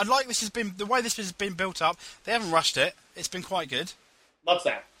like this has been the way this has been built up. They haven't rushed it. It's been quite good. What's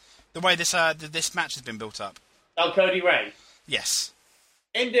that? The way this match has been built up. Oh, Cody Ray. Yes.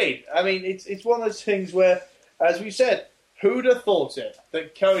 Indeed. I mean, it's one of those things where, as we said, who'd have thought it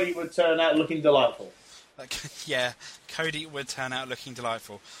that Cody would turn out looking delightful? Yeah, Cody would turn out looking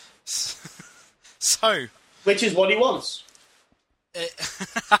delightful. So. Which is what he wants.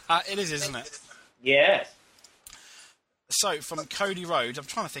 It is, isn't it? Yes. So from Cody Rhodes, I'm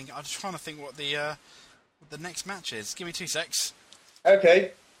trying to think what the next match is. Give me 2 secs.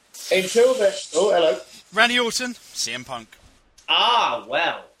 Okay. Until then, hello. Randy Orton, CM Punk. Ah,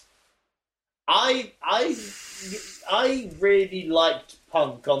 well. I I really liked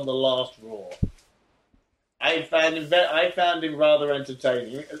Punk on the last Raw. I found him rather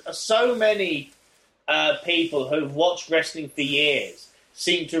entertaining. So many people who've watched wrestling for years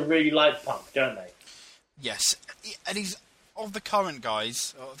seem to really like Punk, don't they? Yes, and he's of the current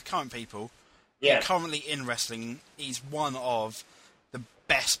guys, of the current people, who Yeah. are currently in wrestling. He's one of the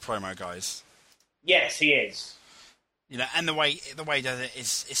best promo guys. Yes, he is. You know, and the way he does it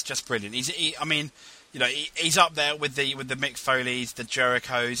is it's just brilliant. He's up there with the Mick Foleys, the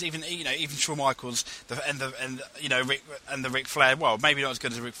Jerichos, even Shawn Michaels, and the Ric Flair. Well, maybe not as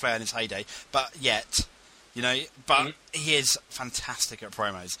good as Ric Flair in his heyday, but yet, he is fantastic at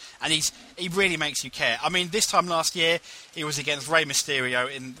promos, and he really makes you care. I mean, this time last year he was against Rey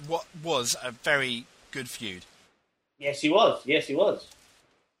Mysterio in what was a very good feud. Yes, he was.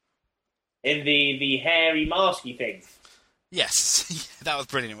 In the hairy masky thing. Yes, that was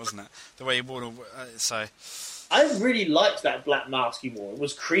brilliant, wasn't it? The way he wore so. I really liked that black mask he wore. It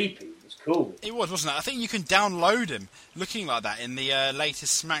was creepy. It was cool. It was, wasn't it? I think you can download him looking like that in the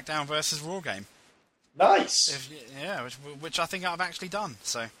latest SmackDown vs. Raw game. Nice. Which I think I've actually done.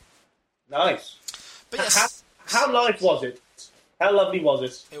 So Nice. but yes, How live was it? How lovely was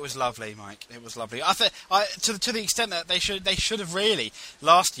it? it was lovely, Mike. It was lovely. I to the extent that they should have really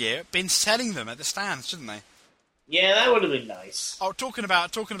last year been selling them at the stands, shouldn't they? Yeah, that would have been nice. Oh, talking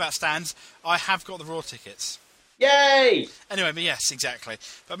about stands, I have got the Raw tickets. Yay! Anyway, but yes, exactly.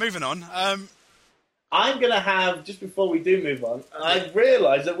 But moving on. I'm going to have, just before we do move on, I've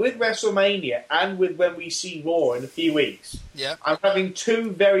realised that with WrestleMania and with when we see Raw in a few weeks, Yeah. I'm having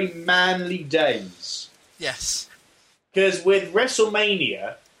two very manly days. Yes. Because with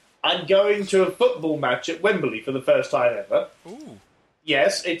WrestleMania, I'm going to a football match at Wembley for the first time ever. Ooh.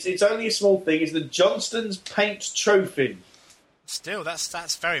 Yes, it's only a small thing. It's the Johnston's Paint Trophy. Still,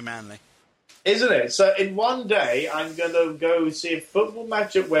 that's very manly. Isn't it? So in one day, I'm going to go see a football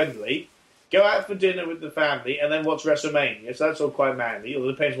match at Wembley, go out for dinner with the family, and then watch WrestleMania. So that's all quite manly. It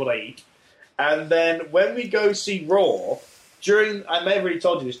depends what I eat. And then when we go see Raw, I may have already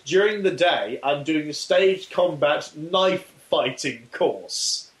told you this, during the day, I'm doing a staged combat knife fighting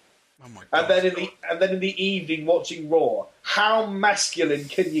course. Oh my God. And then in the evening, watching Raw. How masculine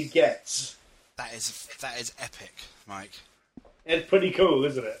can you get? That is epic, Mike. It's pretty cool,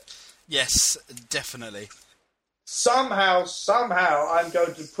 isn't it? Yes, definitely. Somehow, I'm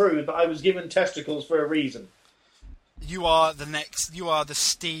going to prove that I was given testicles for a reason. You are the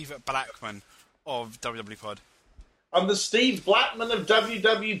Steve Blackman of WWE Pod. I'm the Steve Blackman of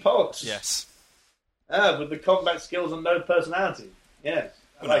WWE Pod. Yes. With the combat skills and no personality. Yes,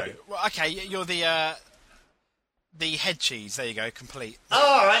 I like it. Well, okay, you're the head cheese. There you go, complete.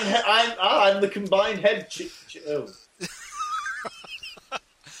 I'm the combined head. Oh.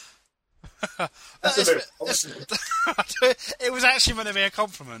 That's a bit. It was actually meant to be a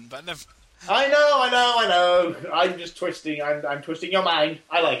compliment, but never. I know. I'm just twisting. I'm twisting your mind.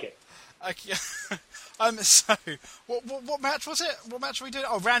 I like it. Okay. So, what match was it? What match were we doing?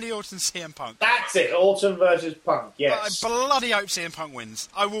 Oh, Randy Orton, CM Punk. That's it. Orton versus Punk. Yes. I bloody hope CM Punk wins.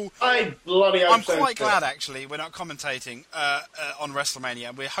 I bloody hope I'm so quite too. glad, actually, we're not commentating on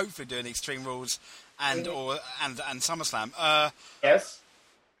WrestleMania. We're hopefully doing Extreme Rules and SummerSlam. Yes.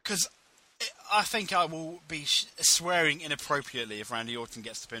 Because I think I will be swearing inappropriately if Randy Orton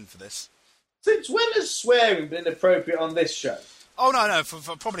gets the pin for this. Since when has swearing been inappropriate on this show? Oh, no,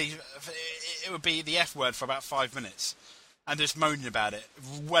 for probably it would be the F word for about 5 minutes and just moaning about it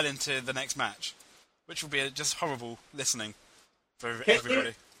well into the next match, which would be just horrible listening for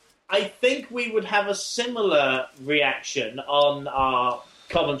everybody. I think we would have a similar reaction on our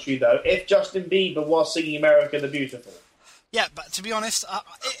commentary, though, if Justin Bieber was singing America the Beautiful. Yeah, but to be honest,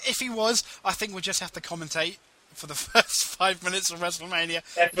 if he was, I think we'd just have to commentate for the first 5 minutes of WrestleMania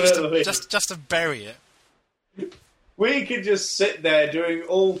just to bury it. We could just sit there doing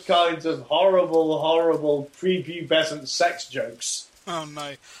all kinds of horrible prepubescent sex jokes. Oh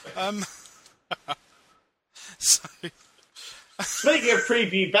no. So, speaking of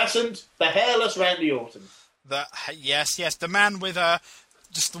prepubescent, the hairless Randy Orton. Yes, the man with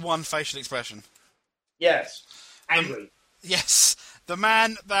just the one facial expression. Yes, angry. Yes, the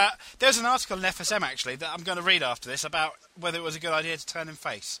man that... There's an article in FSM, actually, that I'm going to read after this about whether it was a good idea to turn him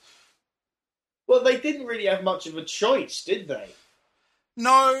face. Well, they didn't really have much of a choice, did they?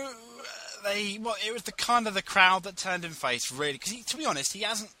 No, it was the crowd that turned him face, really. Because, to be honest, he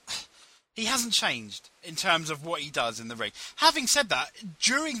hasn't changed in terms of what he does in the ring. Having said that,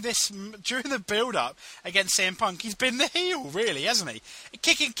 during the build-up against CM Punk, he's been the heel, really, hasn't he?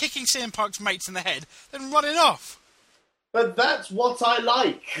 Kicking CM Punk's mates in the head, then running off. But that's what I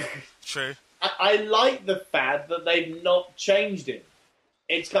like. True. I like the fact that they've not changed him.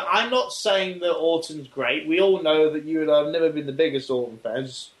 I'm not saying that Orton's great. We all know that you and I have never been the biggest Orton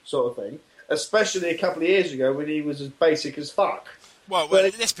fans, sort of thing. Especially a couple of years ago when he was as basic as fuck. Well,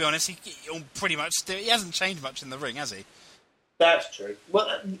 let's be honest. He pretty much he hasn't changed much in the ring, has he? That's true.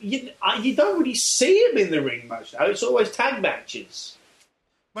 Well, you don't really see him in the ring much now. It's always tag matches.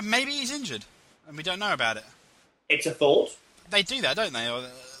 Well, maybe he's injured, and we don't know about it. It's a thought. They do that, don't they?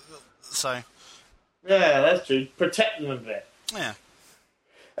 So. Yeah, that's true. Protect them a bit. Yeah.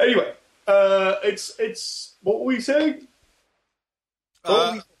 Anyway, it's what were we saying?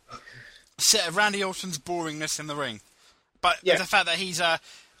 Randy Orton's boringness in the ring, but the fact that he's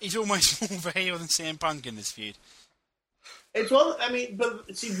almost more of a heel than CM Punk in this feud. It's one. I mean,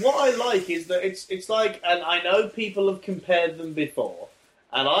 but see, what I like is that it's like, and I know people have compared them before,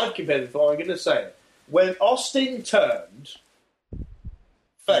 and I've compared them before. I'm going to say it. When Austin turned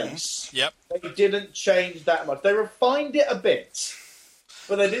face, they didn't change that much. They refined it a bit,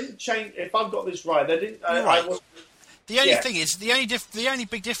 but they didn't change. If I've got this right, they didn't. Right. The only thing is, the only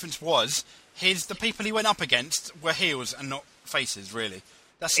big difference was the people he went up against were heels and not faces. Really,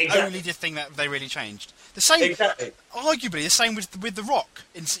 that's the only thing that they really changed. The same, arguably, the same with The Rock.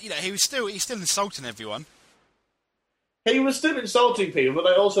 He's still insulting everyone. He was still insulting people,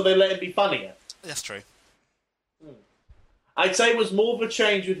 but they let him be funnier. That's true. I'd say it was more of a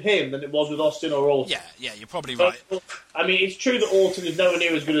change with him than it was with Austin or Orton. Yeah, you're probably right. I mean, it's true that Orton is nowhere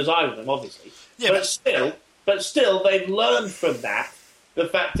near as good as either of them, obviously. Yeah, but still, they've learned from that the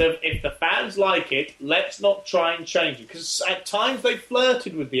fact of, if the fans like it, let's not try and change it. Because at times they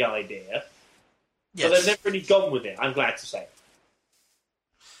flirted with the idea, but they've never really gone with it, I'm glad to say.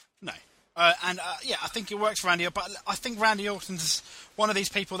 No. I think it works for Randy, but I think Randy Orton's one of these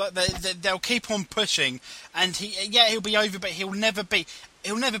people that they'll keep on pushing, and he'll be over, but he'll never be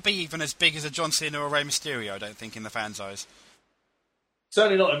even as big as a John Cena or Rey Mysterio, I don't think, in the fans' eyes.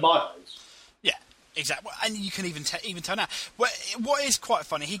 Certainly not in my eyes. Yeah, exactly. And you can even turn out. What is quite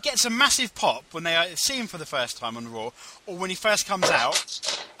funny, he gets a massive pop when they see him for the first time on Raw, or when he first comes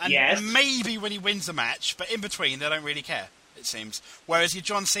out, and maybe when he wins the match, but in between they don't really care, it seems. Whereas your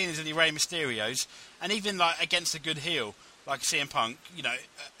John Cena's and your Rey Mysterios, and even like against a good heel like CM Punk,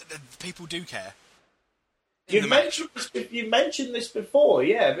 people do care. You mentioned this before,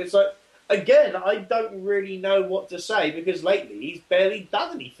 but it's like, again, I don't really know what to say because lately he's barely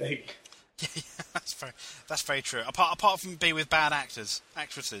done anything. Yeah, that's very true. Apart from being with bad actresses.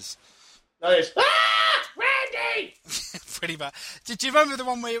 No, it's Randy. Pretty bad. Did you remember the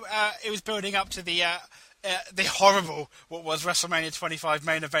one where it was building up to the horrible what was WrestleMania 25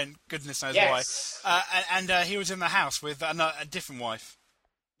 main event? Goodness knows why. And he was in the house with a different wife.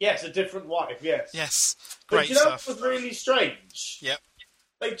 Yes, a different wife. Yes. Yes. Great stuff. But what was really strange? Yep.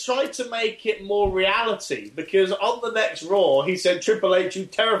 They tried to make it more reality because on the next Raw, he said, "Triple H, you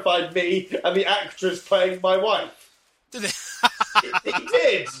terrified me and the actress playing my wife." Did he? He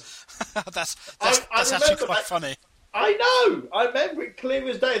did. That's actually quite funny. I know. I remember it clear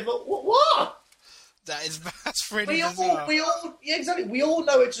as day. I thought, what? That's really bizarre. Exactly. We all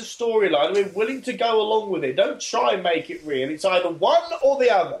know it's a storyline, and we're willing to go along with it. Don't try and make it real. It's either one or the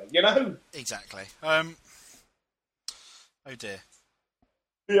other. Exactly. Oh dear.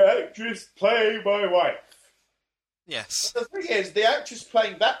 The actress playing my wife. Yes. The thing is, the actress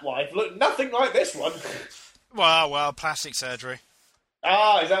playing that wife looked nothing like this one. Well, plastic surgery.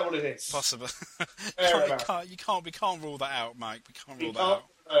 Ah, is that what it is? Possible. We can't rule that out, Mike. We can't rule that out.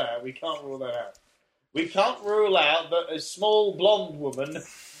 We can't rule that out. We can't rule out that a small blonde woman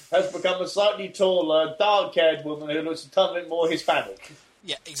has become a slightly taller, dark-haired woman who looks a ton bit more Hispanic.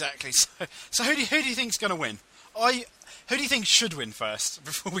 Yeah, exactly. So who do you think's going to win? Who do you think should win first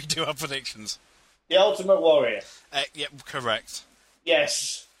before we do our predictions? The Ultimate Warrior. Yeah, correct.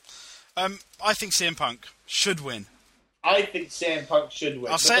 Yes. I think CM Punk should win. I think CM Punk should win.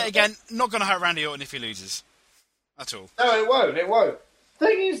 I'll say it again, not going to hurt Randy Orton if he loses. At all. No, it won't.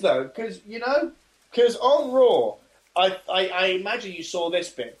 Thing is, though, because on Raw, I imagine you saw this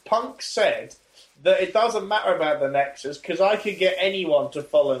bit. Punk said that it doesn't matter about the Nexus because I could get anyone to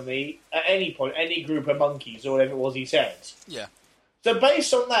follow me at any point, any group of monkeys or whatever it was he said. Yeah. So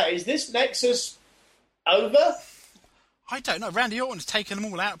based on that, is this Nexus over? I don't know. Randy Orton's taken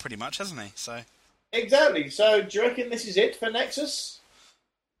them all out pretty much, hasn't he? So. Exactly. So do you reckon this is it for Nexus?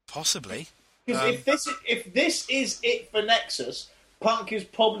 Possibly. Because if this is it for Nexus, Punk is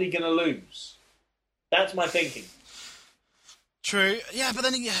probably going to lose. That's my thinking. True. Yeah, but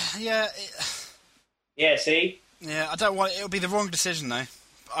then Yeah, see? Yeah, I don't want... It'll be the wrong decision, though,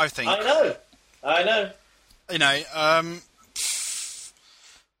 I think. I know. I don't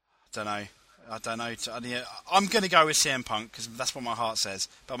know. I don't know. I'm going to go with CM Punk because that's what my heart says.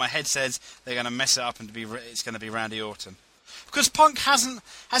 But my head says they're going to mess it up and it's going to be Randy Orton. Because Punk hasn't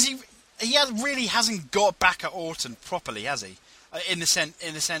got back at Orton properly, has he? In the sense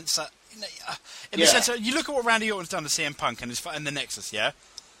that you look at what Randy Orton's done to CM Punk and the Nexus, yeah.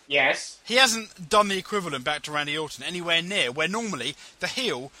 Yes. He hasn't done the equivalent back to Randy Orton anywhere near. Where normally the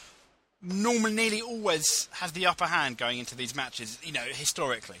heel nearly always has the upper hand going into these matches,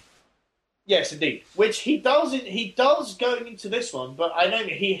 historically. Yes, indeed. Which he does going into this one, but I know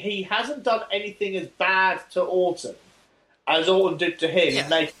he hasn't done anything as bad to Orton as Orton did to him,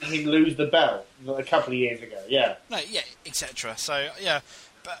 making him lose the belt a couple of years ago. Yeah. No, yeah, etc. So yeah,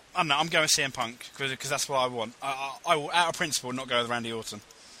 but I don't know. I'm going with CM Punk because that's what I want. I will, out of principle, not go with Randy Orton.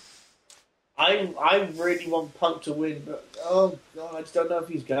 I really want Punk to win, but oh god, I just don't know if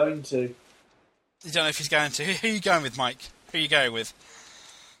he's going to. You don't know if he's going to. Who are you going with, Mike? Who are you going with?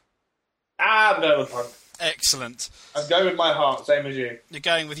 I'm going with Punk. Excellent. I'm going with my heart, same as you. You're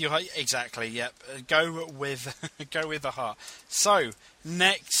going with your heart, exactly. Yep. Go with the heart. So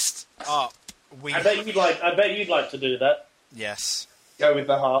next up, I bet you'd like to do that. Yes. Go with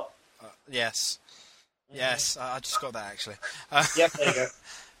the heart. Yes. Yes. I just got that actually. Yeah, there you go.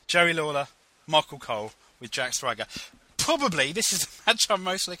 Joey Lawler, Michael Cole with Jack Swagger. Probably this is the match I'm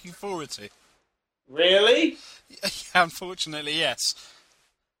most looking forward to. Really? Yeah, unfortunately, yes.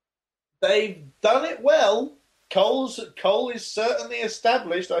 They've done it well. Cole is certainly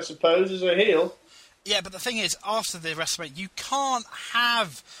established, I suppose, as a heel. Yeah, but the thing is, after the WrestleMania, you can't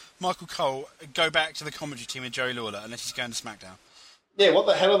have Michael Cole go back to the commentary team with Joey Lawler unless he's going to SmackDown. Yeah, what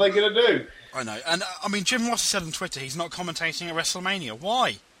the hell are they going to do? I know. And, I mean, Jim Ross said on Twitter he's not commentating at WrestleMania.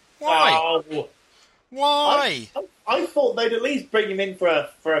 Why? Why? Oh. Why? I thought they'd at least bring him in for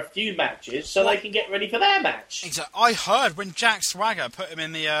a few matches so they can get ready for their match. Exactly. I heard when Jack Swagger put him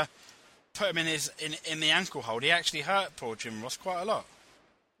in the ankle hold, he actually hurt poor Jim Ross quite a lot.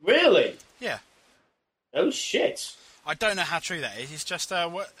 Really? Yeah. Oh shit! I don't know how true that is. It's just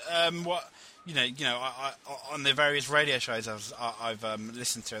what I on the various radio shows I've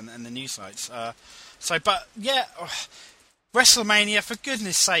listened to and the news sites. But yeah, WrestleMania, for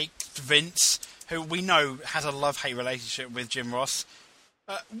goodness sake, Vince, who we know has a love-hate relationship with Jim Ross,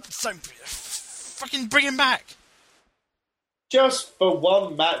 so fucking bring him back. Just for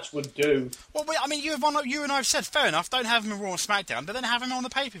one match would do. Well, I mean, you and I have said, fair enough, don't have him in Raw and SmackDown, but then have him on the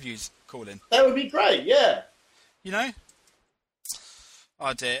pay-per-views calling. That would be great, yeah. You know?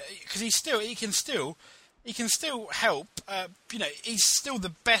 Oh dear, because he can still help. He's still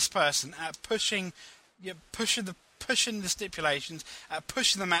the best person at pushing the stipulations, at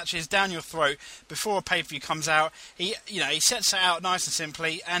pushing the matches down your throat before a pay-per-view comes out. He sets it out nice and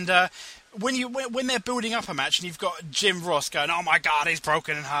simply, and when they're building up a match and you've got Jim Ross going, oh my god, he's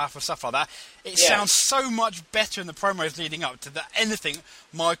broken in half or stuff like that, it sounds so much better in the promos leading up to anything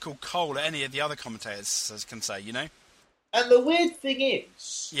Michael Cole or any of the other commentators can say, you know? And the weird thing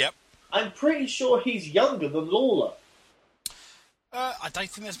is, yep, I'm pretty sure he's younger than Lawler. I don't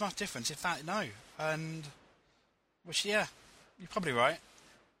think there's much difference, in fact, no. And, which, yeah, you're probably right.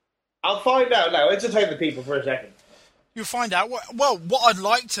 I'll find out now. Entertain the people for a second. You'll find out. What I'd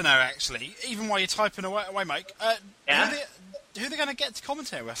like to know, actually, even while you're typing away Mike, who are they going to get to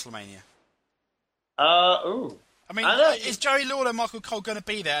commentate at WrestleMania? I mean, is Joey Lawler and Michael Cole going to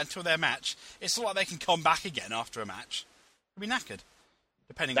be there until their match? It's not like they can come back again after a match. They'll be knackered,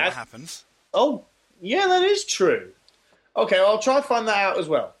 depending on what happens. Oh, yeah, that is true. Okay, I'll try and find that out as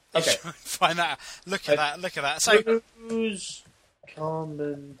well. Okay. Find that out. Look at that. So, who's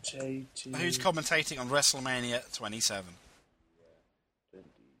commentating? Who's commentating on WrestleMania 27?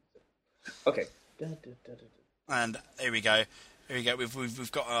 Okay. And here we go.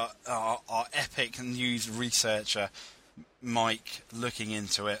 We've got our epic news researcher, Mike, looking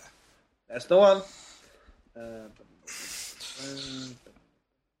into it. That's the one.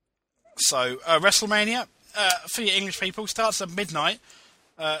 So, WrestleMania, for your English people, starts at midnight.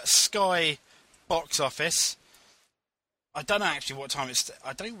 Sky box office. I don't know actually what time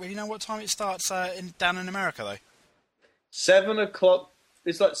I don't really know what time it starts down in America though. 7 o'clock.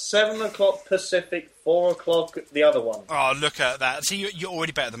 It's like 7 o'clock Pacific, 4 o'clock the other one. Oh, look at that! See, you're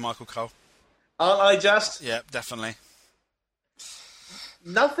already better than Michael Cole. Aren't I just? Yeah, definitely.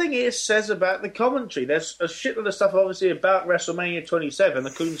 Nothing here says about the commentary. There's a shitload of stuff, obviously, about WrestleMania 27,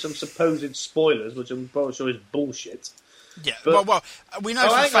 including some supposed spoilers, which I'm probably sure is bullshit. Yeah, but, well, we know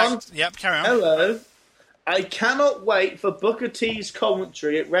for a fact... Yep, carry on. Hello. I cannot wait for Booker T's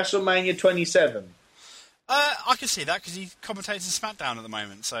commentary at WrestleMania 27. I can see that, because he commentates in SmackDown at the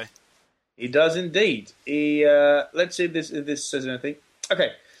moment, so... He does indeed. Let's see if this says anything.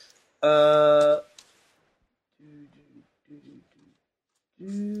 Okay.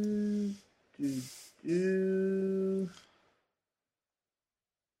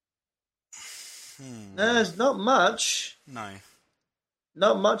 There's not much. No.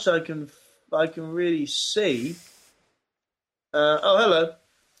 Not much I can really see. Hello.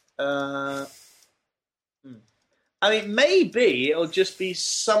 I mean, maybe it'll just be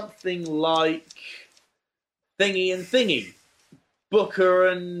something like Thingy and Thingy, Booker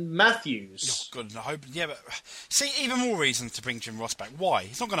and Matthews. Oh, God, I hope. Yeah, but see, even more reason to bring Jim Ross back. Why?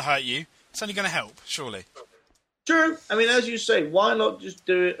 He's not going to hurt you. It's only going to help, surely. True. I mean, as you say, why not just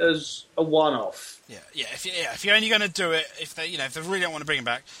do it as a one-off? Yeah. If you're only going to do it, if they really don't want to bring him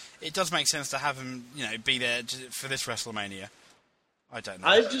back, it does make sense to have him, be there for this WrestleMania. I don't know.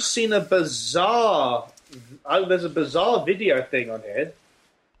 I've just seen a bizarre. There's a bizarre video thing on here.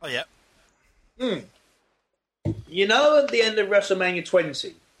 Oh yeah. You know, at the end of WrestleMania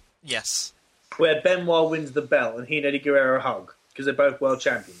 20, Yes. where Benoit wins the belt and he and Eddie Guerrero hug because they're both world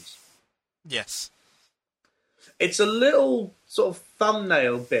champions. Yes. It's a little sort of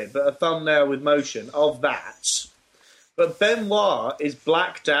thumbnail bit, but a thumbnail with motion of that. But Benoit is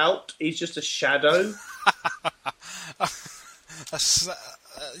blacked out. He's just a shadow.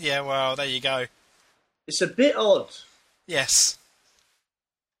 Yeah, well, there you go. It's a bit odd. Yes.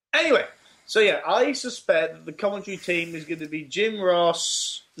 Anyway, so yeah, I suspect that the commentary team is going to be Jim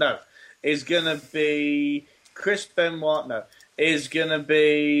Ross. No, is going to be Chris Benoit. No, is going to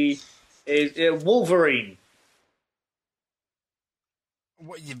be Wolverine.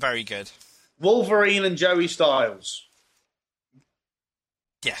 You're very good. Wolverine and Joey Styles.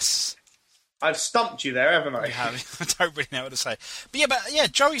 Yes. I've stumped you there, haven't I? You have. I don't really know what to say.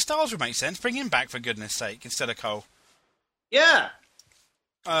 But Joey Styles would make sense. Bring him back for goodness sake instead of Cole. Yeah.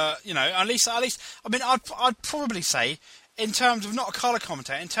 At least. I mean, I'd probably say, in terms of not a colour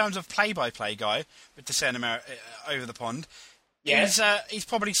commentator, in terms of play-by-play guy with the send over the pond, Yes. he's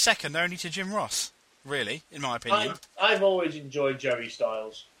probably second only to Jim Ross. Really, in my opinion. I've always enjoyed Joey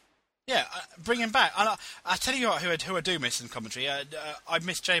Styles. Yeah, bring him back. And I tell you what, who I do miss in commentary. I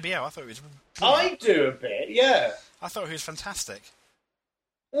miss JBL. I thought he was. I do a bit, yeah. I thought he was fantastic.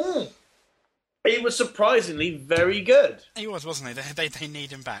 He was surprisingly very good. He was, wasn't he? They need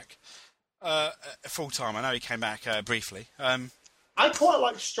him back full time. I know he came back briefly. I quite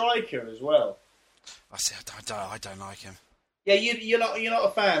like Stryker as well. I don't like him. Yeah, you're not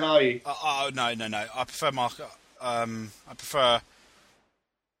a fan, are you? No. I prefer Mark. I prefer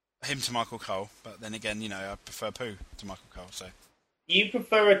him to Michael Cole, but then again, I prefer Pooh to Michael Cole. So You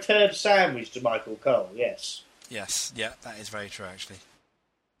prefer a turd sandwich to Michael Cole, yes. yes, yeah, that is very true. Actually,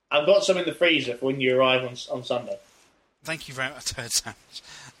 I've got some in the freezer for when you arrive on Sunday. thank you very much, third sandwich.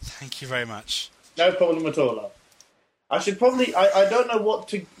 Thank you very much. No problem at all, love. I should probably. I don't know what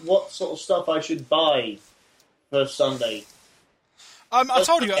sort of stuff I should buy for Sunday. I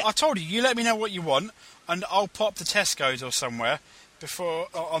told you. You let me know what you want, and I'll pop to Tesco's or somewhere before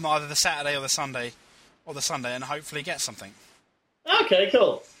on either the Saturday or the Sunday, and hopefully get something. Okay,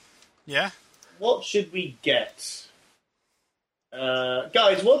 cool. Yeah. What should we get,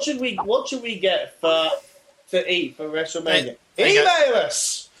 guys? What should we get to eat for WrestleMania? Email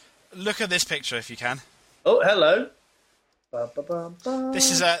us. Look at this picture if you can. Oh, hello.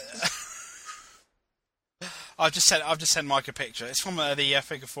 This is I've just sent Mike a picture. It's from the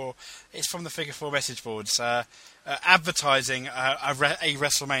Figure 4. It's from the Figure 4 message boards, advertising a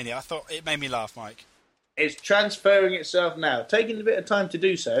WrestleMania. I thought it made me laugh, Mike. It's transferring itself now, taking a bit of time to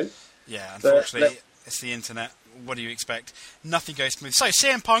do so. Yeah, unfortunately, it's the internet. What do you expect? Nothing goes smooth. So,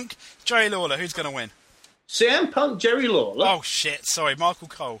 CM Punk, Jerry Lawler, who's going to win? CM Punk, Jerry Lawler. Oh shit! Sorry, Michael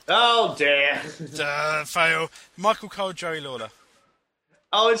Cole. Oh dear. Fail. Michael Cole, Jerry Lawler.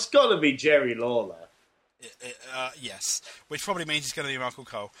 Oh, it's got to be Jerry Lawler. Yes, which probably means it's going to be Michael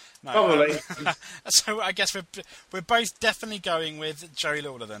Cole. No, Probably. So I guess we're both definitely going with Jerry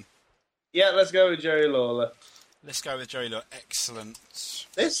Lawler then. Yeah, let's go with Jerry Lawler. Let's go with Jerry Lawler. Excellent.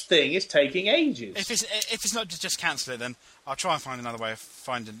 This thing is taking ages. If it's not just cancel it, then I'll try and find another way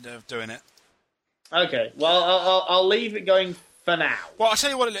of doing it. Okay, well, I'll leave it going for now. Well, I'll tell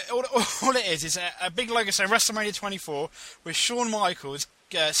you what, all it is a big logo saying WrestleMania 24 with Shawn Michaels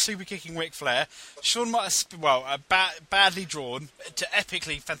super kicking Ric Flair. Badly drawn to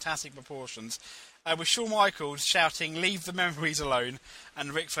epically fantastic proportions, with Shawn Michaels shouting "Leave the memories alone"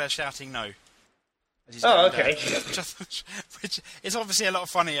 and Ric Flair shouting "No." Oh, okay. Which is obviously a lot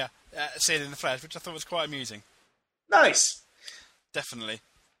funnier seeing in the flesh, which I thought was quite amusing. Nice. Definitely.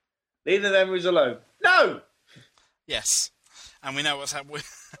 Leave the memories alone. No! Yes. And we know what's happened.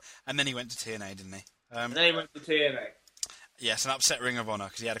 And then he went to TNA, didn't he? And then he went to TNA. Yes, an upset Ring of Honor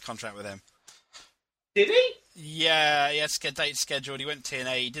because he had a contract with them. Did he? Yeah, he had to get dates scheduled. He went to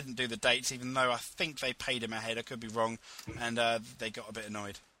TNA. He didn't do the dates, even though I think they paid him ahead. I could be wrong, and they got a bit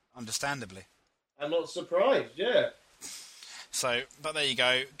annoyed, understandably. I'm not surprised. Yeah. So, but there you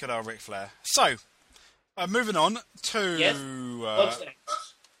go. Good old Ric Flair. So, moving on to Yes. What's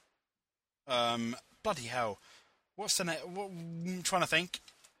next? bloody hell. What's the next? I'm trying to think.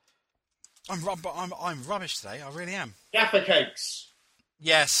 I'm rubbish today. I really am. Jaffa Cakes.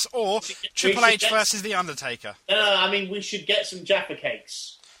 Yes, or Triple H versus The Undertaker. No, I mean, we should get some Jaffa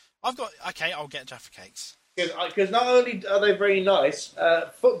Cakes. I'll get Jaffa Cakes. Because not only are they very nice,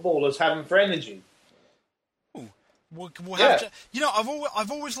 footballers have them for energy. Ooh, we'll Yeah. have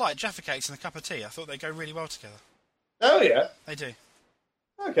I've always liked Jaffa Cakes and a cup of tea. I thought they go really well together. Oh, yeah? They do.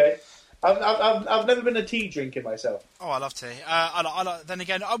 Okay. I've never been a tea drinker myself. Oh, I love tea. Then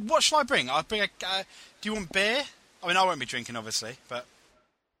again, what shall I bring? I'll bring a... do you want beer? I mean, I won't be drinking, obviously, but...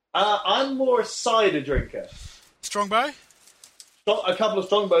 I'm more a cider drinker. Strongbow? A couple of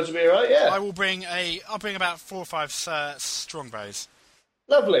Strongbows would be alright, yeah. I'll bring about 4 or 5 Strongbows.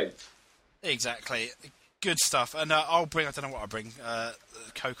 Lovely. Exactly. Good stuff. And I'll bring... I don't know what I'll bring.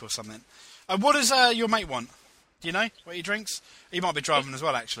 Coke or something. What does your mate want? Do you know what he drinks? He might be driving as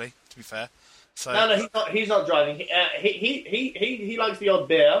well, actually, to be fair. So No, he's not driving. He likes the odd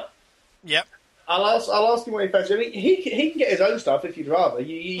beer. Yep. I'll ask him what he fancies. I mean, he can get his own stuff if you'd rather.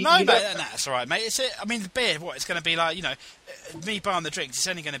 That's all right, mate. I mean, the beer. What it's going to be like? Me buying the drinks. It's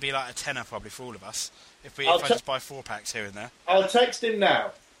only going to be like a tenner probably for all of us if I just buy 4 packs here and there. I'll text him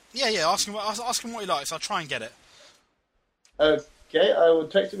now. Yeah. Ask him what he likes. I'll try and get it. Okay, I will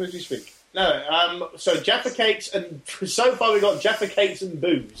text him as we speak. No, so Jaffa Cakes, and so far we've got Jaffa Cakes and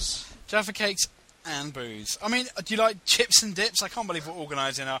booze. Jaffa Cakes and booze. I mean, do you like chips and dips? I can't believe we're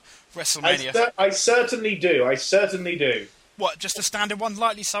organising our WrestleMania. I certainly do. What, just a standard one,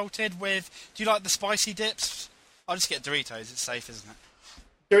 lightly salted with... Do you like the spicy dips? I'll just get Doritos. It's safe, isn't it?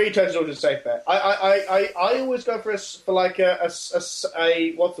 Doritos is always a safe bet. I always go for like a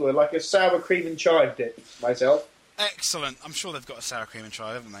sour cream and chive dip myself. Excellent. I'm sure they've got a sour cream and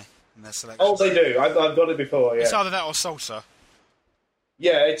chive, haven't they? In their selection. Oh, they do. I've got it before, yeah. It's either that or salsa.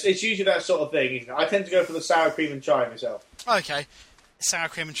 Yeah, it's usually that sort of thing, isn't it? I tend to go for the sour cream and chive myself. Okay. Sour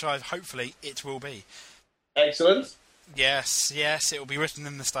cream and chive, hopefully it will be. Excellent. Yes, it will be written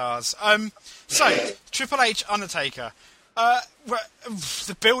in the stars. So, Triple H, Undertaker.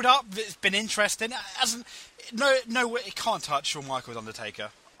 The build-up, it's been interesting. It can't touch Shawn Michaels, Undertaker.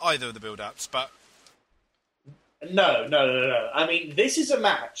 Either of the build-ups, but... No. I mean, this is a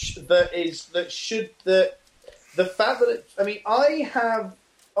match the fact that I have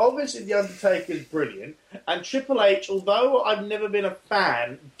obviously the Undertaker is brilliant, and Triple H, although I've never been a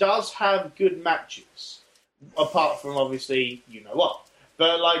fan, does have good matches. Apart from obviously, you know what,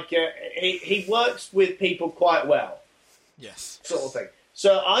 but he works with people quite well. Yes, sort of thing.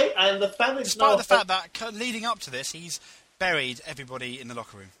 So the fact that despite the fact that leading up to this, he's buried everybody in the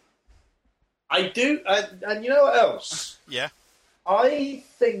locker room. I do, and you know what else? Yeah. I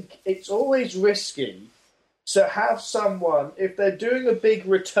think it's always risky to have someone, if they're doing a big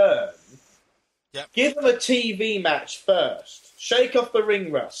return, give them a TV match first. Shake off the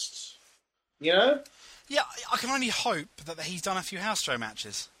ring rust. You know? Yeah, I can only hope that he's done a few house show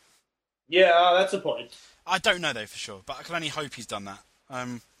matches. Yeah, that's a point. I don't know, though, for sure, but I can only hope he's done that.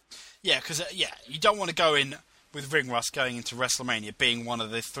 Because you don't want to go in with ring rust going into WrestleMania being one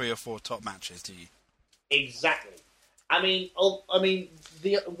of the 3 or 4 top matches, do you? Exactly. I mean,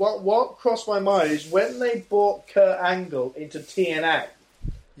 what crossed my mind is when they brought Kurt Angle into TNA,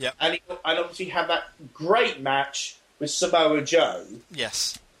 and obviously had that great match with Samoa Joe.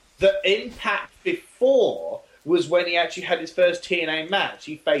 Yes. The impact before was when he actually had his first TNA match.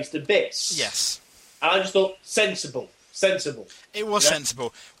 He faced Abyss. Yes. And I just thought, sensible. It was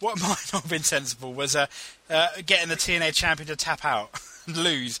sensible. What might not have been sensible was getting the TNA champion to tap out and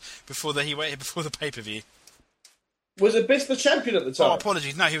lose before the pay-per-view. Was Abyss the champion at the time? Oh,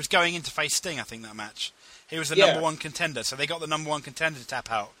 apologies. No, he was going in to face Sting, I think, that match. He was the number 1 contender, so they got the number 1 contender to tap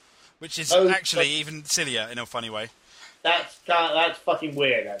out, which is actually even sillier in a funny way. That's fucking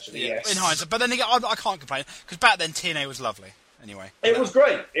weird, actually, yes. In hindsight. But then again, I can't complain, because back then TNA was lovely, anyway. It was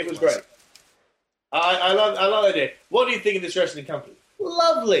great. I love the idea. What do you think of this wrestling company?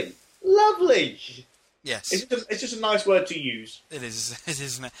 Lovely. Yes. It's just a nice word to use. It is,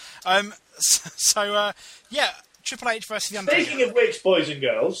 isn't it? Triple H versus The Undertaker. Speaking of which, boys and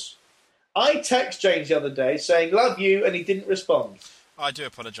girls, I texted James the other day saying, love you, and he didn't respond. I do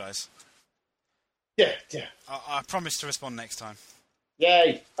apologise. Yeah. I promise to respond next time.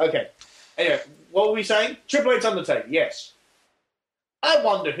 Yay. Okay. Anyway, what were we saying? Triple H Undertaker, yes. I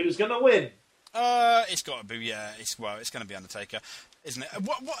wonder who's going to win. It's got to be it's going to be Undertaker, isn't it?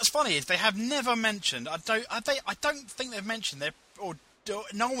 What's funny is they have never mentioned. I don't think they've mentioned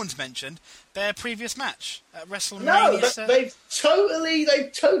no one's mentioned their previous match at WrestleMania. No, they've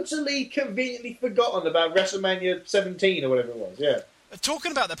totally conveniently forgotten about WrestleMania 17 or whatever it was. Yeah.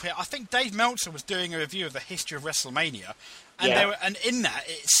 Talking about I think Dave Meltzer was doing a review of the history of WrestleMania, and and in that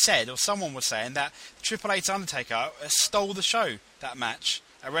it said, or someone was saying that Triple H's Undertaker stole the show, that match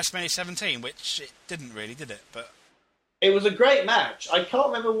at WrestleMania 17, which it didn't really, did it? But it was a great match. I can't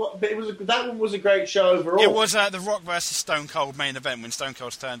remember what, but that one was a great show overall. It was The Rock versus Stone Cold main event when Stone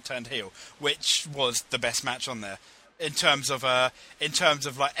Cold turned heel, which was the best match on there in terms of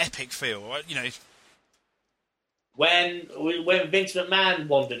like epic feel, you know. When Vince McMahon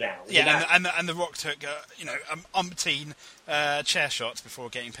wandered out. Yeah, and The Rock took umpteen chair shots before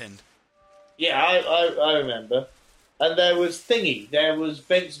getting pinned. Yeah, I remember. And there was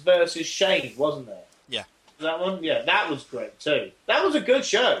Vince versus Shane, wasn't there? Yeah. That one? Yeah, that was great too. That was a good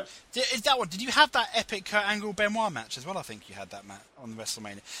show. Did you have that epic Kurt Angle Benoit match as well? I think you had that match on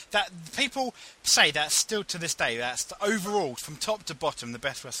WrestleMania. That people say that's still to this day, that's overall, from top to bottom, the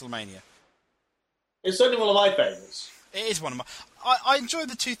best WrestleMania. It's certainly one of my favourites. It is one of my... I enjoyed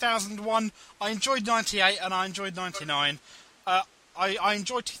the 2001, I enjoyed 98, and I enjoyed 99. I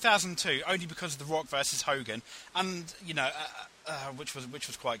enjoyed 2002 only because of The Rock versus Hogan, and which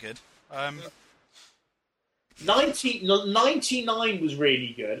was quite good. 99 was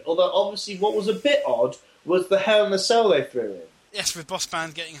really good, although obviously what was a bit odd was the Hell in a Cell they threw in. Yes, with Boss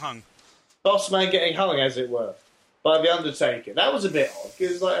Man getting hung. Boss Man getting hung, as it were, by The Undertaker. That was a bit odd,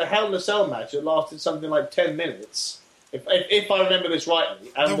 because it was like a Hell in a Cell match that lasted something like 10 minutes. If I remember this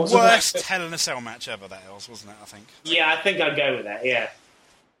rightly. And the worst Hell in a Cell match ever, that wasn't it, I think? Yeah, I think I'd go with that, yeah.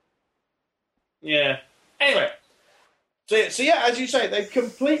 Yeah. Anyway. So yeah, as you say, they've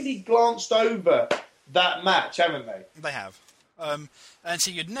completely glanced over that match, haven't they? They have. And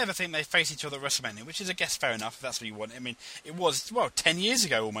so you'd never think they'd face each other at WrestleMania, which is, I guess, fair enough, if that's what you want. I mean, it was, 10 years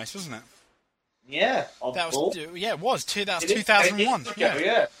ago almost, wasn't it? Yeah. That was 2001. Yeah.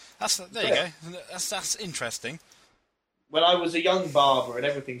 There you go. That's interesting. When I was a young barber and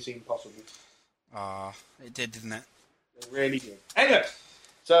everything seemed possible. It did, didn't it? It really did. Anyway,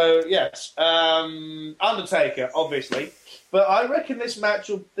 so yes, Undertaker, obviously, but I reckon this match,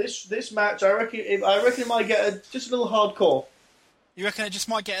 I reckon it might get just a little hardcore. You reckon it just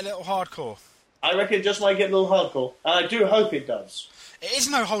might get a little hardcore? I reckon it just might get a little hardcore, and I do hope it does. It is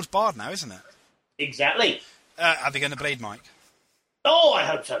no holds barred now, isn't it? Exactly. Are they going to bleed, Mike? Oh, I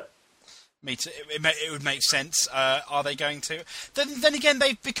hope so. Me too. It would make sense. Are they going to? Then again,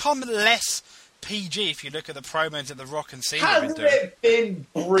 they've become less PG if you look at the promos that The Rock and Cena have been doing. Hasn't it been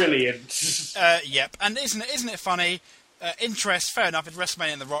brilliant? Yep. And isn't it funny? Interest, fair enough, it's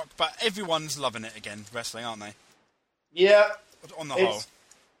WrestleMania and The Rock, but everyone's loving it again, wrestling, aren't they? Yeah. On the whole.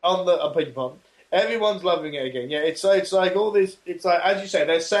 I beg your pardon. Everyone's loving it again. Yeah, it's like all this. It's like, as you say,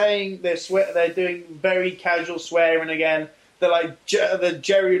 they're doing very casual swearing again. They're like the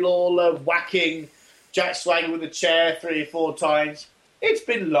Jerry Lawler whacking Jack Swagger with a chair 3 or 4 times. It's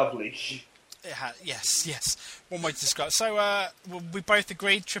been lovely. It has, yes. One way to describe it. So we both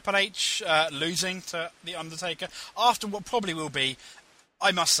agreed Triple H losing to The Undertaker after what probably will be,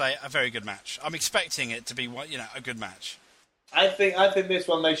 I must say, a very good match. I'm expecting it to be a good match. I think this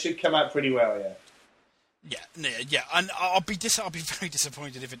one they should come out pretty well. Yeah, and I'll be very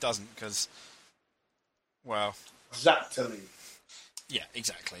disappointed if it doesn't, because, well, exactly. Yeah,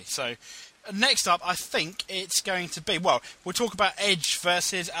 exactly. So next up, I think it's going to be, we'll talk about Edge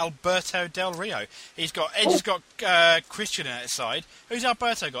versus Alberto Del Rio. Edge has got Christian at his side. Who's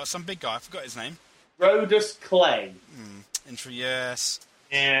Alberto got? Some big guy. I forgot his name. Brodus Clay. Yes.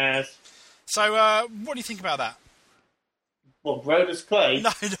 Yes. So, what do you think about that? Well, Brodus Clay?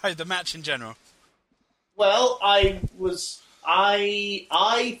 No, the match in general. Well, I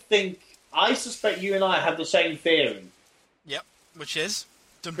suspect you and I have the same theory. Yep, which is?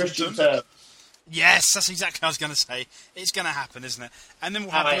 Christian turns. Yes, that's exactly what I was going to say. It's going to happen, isn't it? And then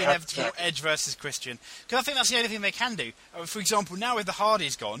we'll have the inevitable Edge versus Christian. Because I think that's the only thing they can do. For example, now with the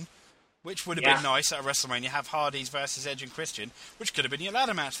Hardys gone, which would have been nice at WrestleMania, have Hardys versus Edge and Christian, which could have been your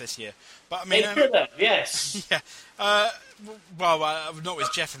ladder match this year. But I mean, it could have, yes. Yeah. Not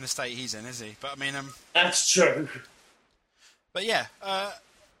with Jeff in the state he's in, is he? But I mean, that's true. But yeah,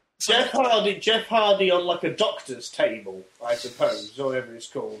 Jeff Hardy on like a doctor's table, I suppose, or whatever it's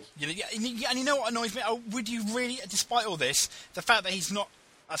called. And you know what annoys me? Would you really, despite all this, the fact that he's not,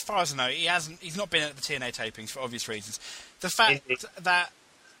 as far as I know, he's not been at the TNA tapings for obvious reasons. The fact that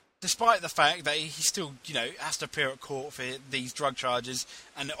despite the fact that he still, has to appear at court for these drug charges,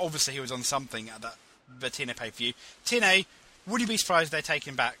 and obviously he was on something at the TNA pay-per-view. TNA, would you be surprised if they take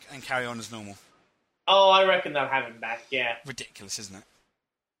him back and carry on as normal? Oh, I reckon they'll have him back. Yeah, Ridiculous, isn't it?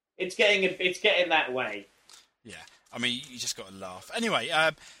 it's getting that way. Yeah, I mean, you just got to laugh. Anyway,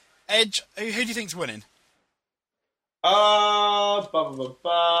 Edge, who do you think's winning? I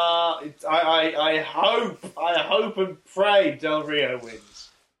hope and pray Del Rio wins.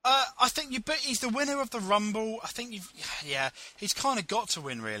 I think he's the winner of the Rumble. I think he's kind of got to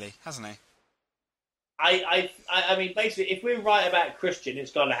win, really, hasn't he? I mean, basically, if we're right about Christian,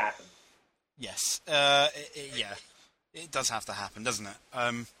 it's got to happen. Yes. It does have to happen, doesn't it?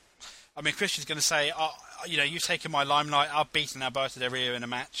 I mean, Christian's going to say, you've taken my limelight. I've beaten Alberto Del Rio in a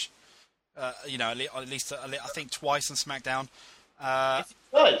match. At least I think twice on SmackDown.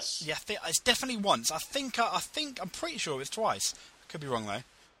 Twice? Yeah, it's definitely once. I'm pretty sure it's twice. I could be wrong though.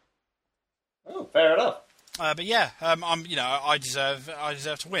 Oh, fair enough. But yeah, I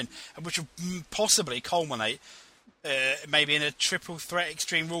deserve to win, which will possibly culminate maybe in a triple threat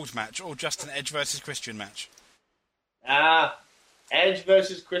Extreme Rules match or just an Edge versus Christian match. Edge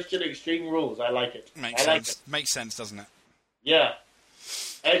versus Christian Extreme Rules. I like it. Makes sense. Makes sense, doesn't it? Yeah.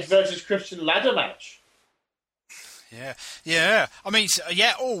 Edge versus Christian ladder match. Yeah. I mean,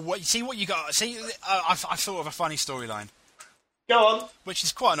 yeah. Oh, see what you got. See, I thought of a funny storyline. Go on. Which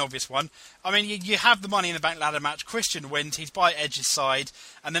is quite an obvious one. I mean, you have the Money in the Bank ladder match. Christian wins. He's by Edge's side,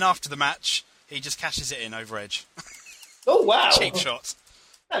 and then after the match, he just cashes it in over Edge. Oh wow! Cheap shot.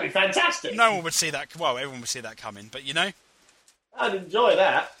 That'd be fantastic. No one would see that. Well, everyone would see that coming, but I'd enjoy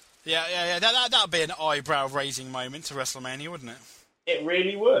that. Yeah. That'd be an eyebrow-raising moment to WrestleMania, wouldn't it? It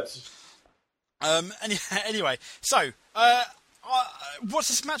really would. Anyway, so what's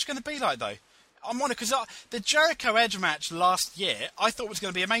this match going to be like, though? I'm wondering, because the Jericho Edge match last year, I thought was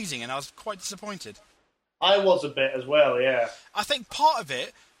going to be amazing, and I was quite disappointed. I was a bit as well, yeah. I think part of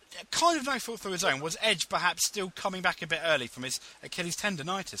it, kind of no fault through his own, was Edge perhaps still coming back a bit early from his Achilles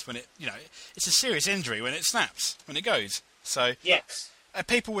tendonitis when it's a serious injury when it snaps, when it goes. So yes.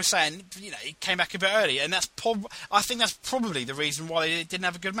 People were saying, he came back a bit early, and I think that's probably the reason why they didn't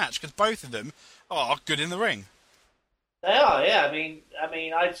have a good match, because both of them are good in the ring. They are, yeah. I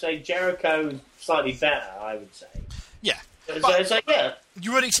mean, I'd say Jericho's slightly better, I would say. Yeah. So, yeah.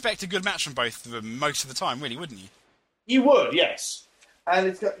 You would expect a good match from both of them most of the time, really, wouldn't you? You would, yes. And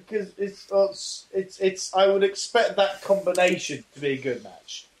it's I would expect that combination to be a good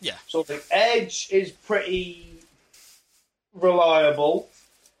match. Yeah. So the Edge is pretty reliable.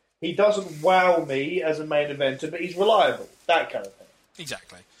 He doesn't wow me as a main eventer, but he's reliable. That kind of thing.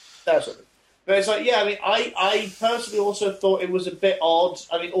 Exactly. That sort of thing. But it's like, yeah, I mean, I personally also thought it was a bit odd.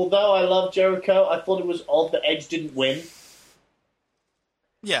 I mean, although I love Jericho, I thought it was odd that Edge didn't win.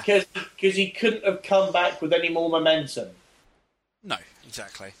 Yeah. Because he couldn't have come back with any more momentum. No,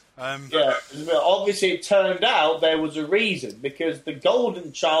 exactly. Yeah, obviously it turned out there was a reason, because the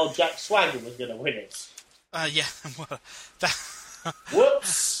golden child, Jack Swagger, was going to win it. Yeah, well,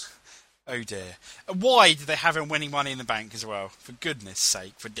 Whoops! Oh dear. Why did they have him winning Money in the Bank as well? For goodness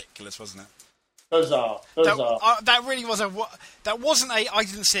sake, ridiculous, wasn't it? Bizarre. That really was that wasn't a I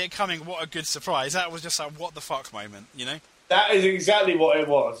didn't see it coming, what a good surprise. That was just a what the fuck moment, That is exactly what it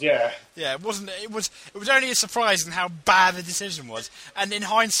was, yeah. Yeah, it wasn't. It was only a surprise in how bad the decision was. And in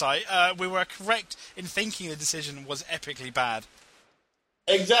hindsight, we were correct in thinking the decision was epically bad.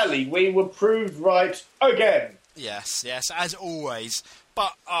 Exactly. We were proved right again. Yes, as always.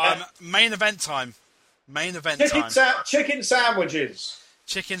 But main event time. Chicken sandwiches.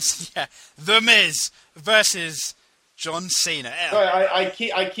 Yeah. The Miz versus John Cena. Sorry,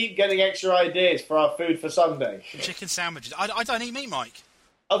 I keep getting extra ideas for our food for Sunday. Chicken sandwiches. I don't eat meat, Mike.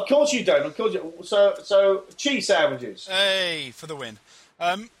 Of course you don't. Of course you. So cheese sandwiches. Hey, for the win.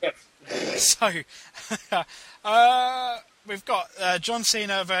 Yep. So, we've got John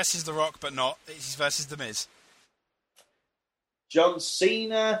Cena versus The Rock, but not. He's versus The Miz. John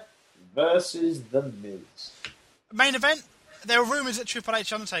Cena versus The Miz. Main event. There are rumours that Triple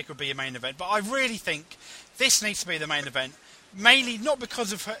H Undertaker would be a main event, but I really think this needs to be the main event. Mainly not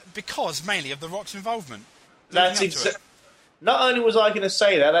because mainly of The Rock's involvement. Not only was I going to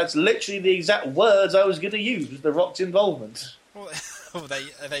say that, that's literally the exact words I was going to use, was The Rock's involvement. Well,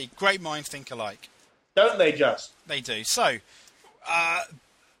 they great minds think alike. Don't they just? They do. So,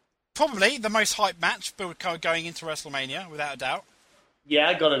 probably the most hyped match going into WrestleMania, without a doubt.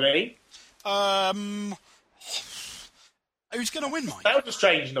 Yeah, gotta be. Who's going to win, Mike? That was a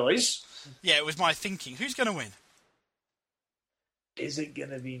strange noise. Yeah, it was my thinking. Who's going to win? Is it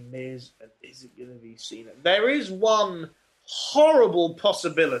going to be Miz and is it going to be Cena? There is one horrible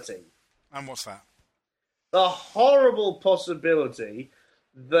possibility. And what's that? The horrible possibility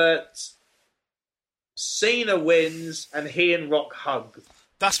that Cena wins and he and Rock hug.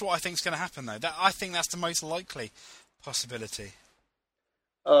 That's what I think is going to happen, though. I think that's the most likely possibility.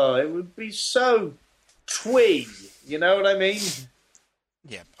 Oh, it would be so twee. You know what I mean?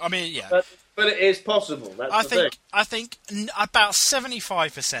 Yeah, I mean, yeah. But it is possible. That's the thing. I think about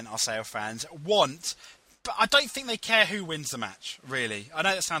 75%, I'll say, of fans want, but I don't think they care who wins the match. Really, I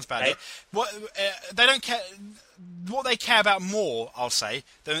know that sounds bad. Okay. They don't care. What they care about more, I'll say,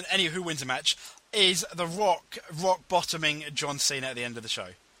 than any who wins the match is the Rock bottoming John Cena at the end of the show.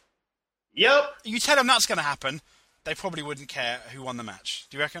 Yep. You tell them that's going to happen, they probably wouldn't care who won the match.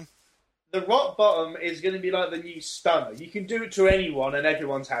 Do you reckon? The Rock bottom is going to be like the new stunner. You can do it to anyone and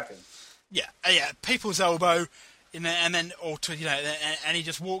everyone's happy. Yeah, people's elbow, and then and he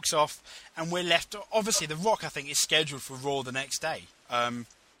just walks off, and we're left. Obviously, the Rock, I think, is scheduled for Raw the next day.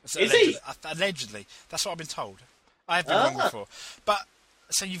 Is he? Allegedly, that's what I've been told. I have been wrong before, but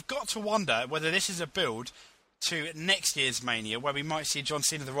so you've got to wonder whether this is a build to next year's Mania, where we might see John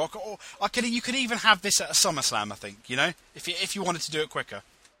Cena, The Rock, or you could even have this at a SummerSlam. I think if you wanted to do it quicker.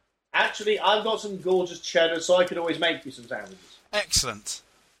 Actually, I've got some gorgeous cheddar, so I could always make you some sandwiches. Excellent.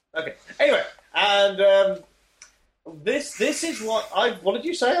 Okay. Anyway, and this is what did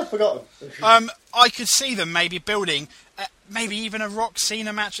you say? I've forgotten. I could see them maybe building, maybe even a Rock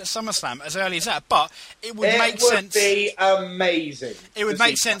Cena match at SummerSlam as early as that, but it would make sense. It would be amazing. It would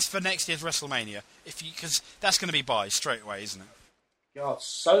make sense for next year's WrestleMania because that's going to be buys straight away, isn't it? God,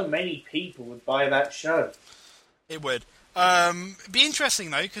 so many people would buy that show. It would. It'd be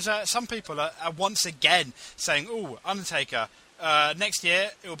interesting though, because some people are once again saying, "Oh, Undertaker, next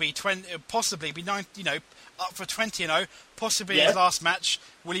year it will be 20, possibly be 9, up for 20-0, possibly his last match.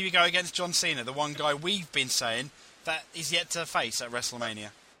 Will he go against John Cena, the one guy we've been saying that he's yet to face at WrestleMania?"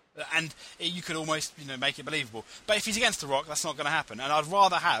 And you could almost, make it believable. But if he's against The Rock, that's not going to happen. And I'd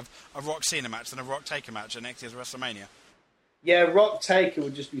rather have a Rock Cena match than a Rock Taker match at next year's WrestleMania. Yeah, Rock Taker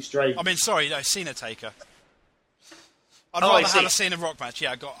would just be straight. I mean, sorry, no, Cena Taker. I'd rather have a Cena Rock match.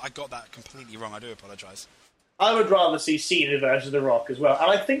 Yeah, I got that completely wrong. I do apologise. I would rather see Cena versus The Rock as well.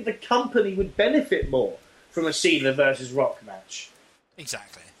 And I think the company would benefit more from a Cena versus Rock match.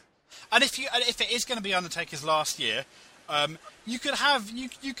 Exactly. And if it is going to be Undertaker's last year, you could have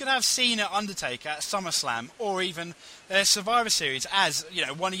Cena Undertaker at SummerSlam or even Survivor Series as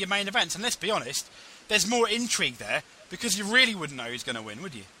one of your main events. And let's be honest, there's more intrigue there because you really wouldn't know who's going to win,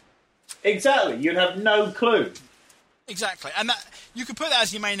 would you? Exactly. You'd have no clue. Exactly, and you could put that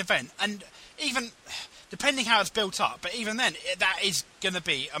as your main event, and even depending how it's built up, but even then, that is going to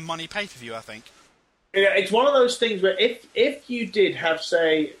be a money pay-per-view, I think. Yeah, it's one of those things where if you did have,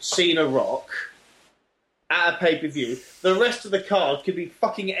 say, Cena Rock at a pay-per-view, the rest of the card could be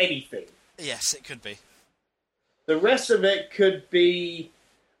fucking anything. Yes, it could be. The rest of it could be...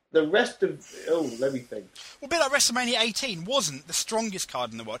 let me think. Well, a bit like WrestleMania 18 wasn't the strongest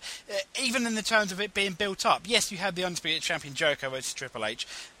card in the world, even in the terms of it being built up. Yes, you had the Undisputed Champion Jericho versus Triple H.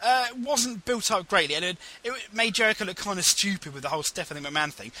 It wasn't built up greatly, and it made Jericho look kind of stupid with the whole Stephanie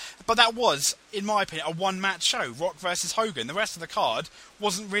McMahon thing. But that was, in my opinion, a one-match show, Rock versus Hogan. The rest of the card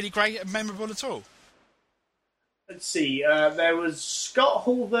wasn't really great and memorable at all. Let's see, there was Scott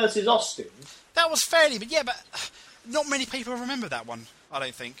Hall versus Austin. That was fairly, but not many people remember that one. I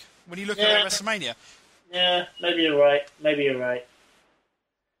don't think. When you look at WrestleMania. Yeah, maybe you're right.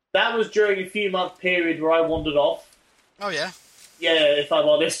 That was during a few-month period where I wandered off. Oh, yeah? Yeah, if I'm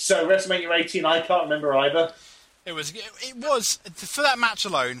honest. So WrestleMania 18, I can't remember either. It was for that match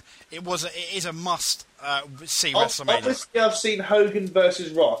alone, it is a must see WrestleMania. Obviously, I've seen Hogan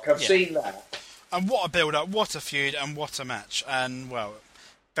versus Rock. I've seen that. And what a build-up, what a feud, and what a match. And, well,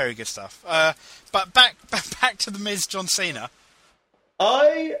 very good stuff. But back to the Miz, John Cena.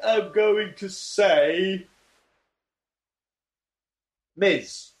 I am going to say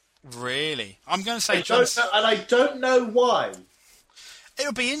Miz. Really? I'm going to say and I don't know why.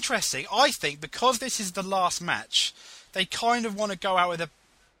 It'll be interesting. I think because this is the last match, they kind of want to go out with a...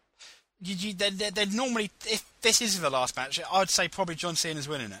 They're normally, if this is the last match, I'd say probably John Cena's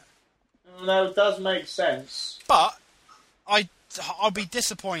winning it. No, it does make sense. But I'll be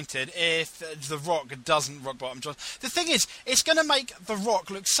disappointed if The Rock doesn't rock bottom John. The thing is, it's going to make The Rock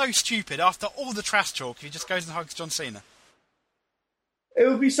look so stupid after all the trash talk if he just goes and hugs John Cena. It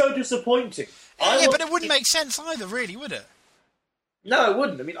would be so disappointing. Yeah, but it wouldn't make sense either, really, would it? No, it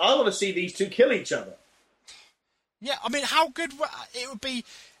wouldn't. I mean, I want to see these two kill each other. Yeah, I mean, how good it would be.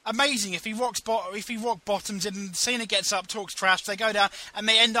 amazing if he rock bottoms and Cena gets up, talks trash, they go down, and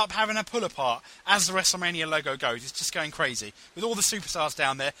they end up having a pull apart as the WrestleMania logo goes. It's just going crazy with all the superstars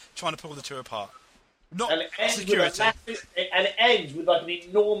down there trying to pull the two apart. Not and it ends security. and it ends with like an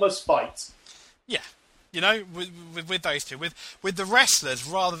enormous fight. Yeah. You know, with those two, with the wrestlers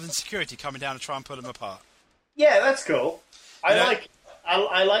rather than security coming down to try and pull them apart. Yeah, that's cool. I like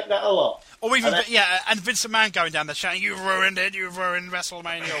that a lot. Or even, and Vince McMahon going down there shouting, "You've ruined it! You've ruined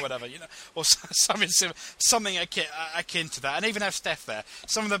WrestleMania," or whatever, you know, or something akin to that. And even have Steph there.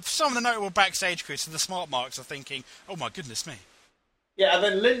 Some of the notable backstage crews, so the smart marks, are thinking, "Oh my goodness me!" Yeah, and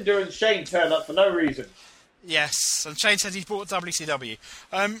then Linda and Shane turn up for no reason. Yes, and Shane says he's bought WCW.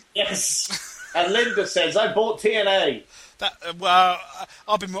 Yes. And Linda says, "I bought TNA."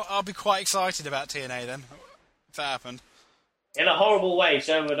 I'll be quite excited about TNA then, if that happened. In a horrible way,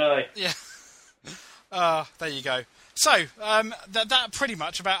 so would I. Yeah. There you go. So that pretty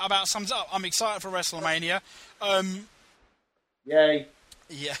much about sums up. I'm excited for WrestleMania. Yay.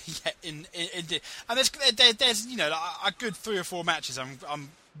 Yeah. Indeed. And there's a good 3 or 4 matches I'm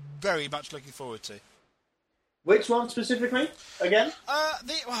very much looking forward to. Which one specifically? Again?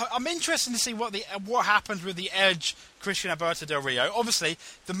 I'm interested to see what happens with the Edge, Christian Alberto Del Rio. Obviously,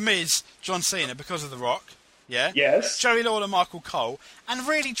 the Miz, John Cena, because of The Rock. Yeah. Yes. Joey Lawler, Michael Cole, and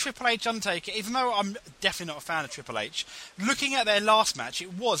really Triple H, Undertaker. Even though I'm definitely not a fan of Triple H, looking at their last match,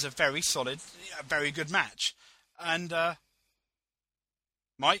 it was a very solid, a very good match. And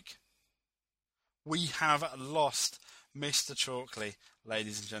Mike, we have lost Mr. Chalkley,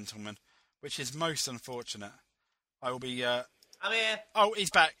 ladies and gentlemen, which is most unfortunate. I will be... I'm here. Oh,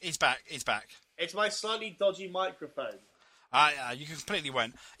 he's back. It's my slightly dodgy microphone. You completely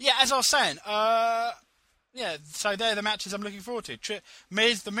went. Yeah, as I was saying, so they're the matches I'm looking forward to.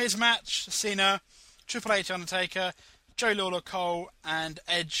 The Miz match, Cena, Triple H, Undertaker, Joe Lawler, Cole, and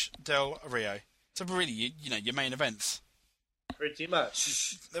Edge, Del Rio. So really, your main events. Pretty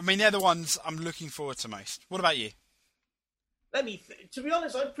much. I mean, they're the ones I'm looking forward to most. What about you? To be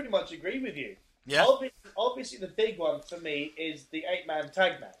honest, I pretty much agree with you. Yeah. Obviously, the big one for me is the 8-man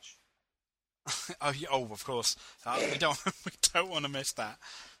tag match. Of course. We don't want to miss that.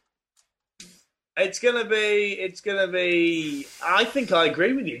 It's gonna be. I think I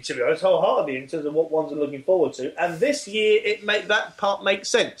agree with you, to be honest, wholeheartedly in terms of what ones I'm looking forward to. And this year, that part makes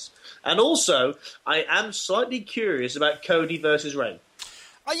sense. And also, I am slightly curious about Cody versus Rey.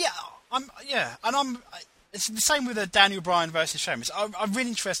 It's the same with the Daniel Bryan versus Sheamus. I'm really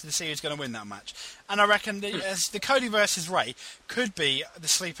interested to see who's going to win that match. And I reckon the Cody versus Rey could be the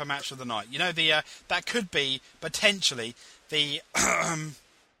sleeper match of the night. That could be potentially the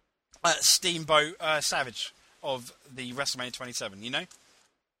Steamboat Savage of the WrestleMania 27,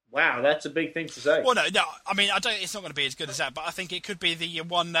 Wow, that's a big thing to say. Well, no, I mean, it's not going to be as good as that, but I think it could be the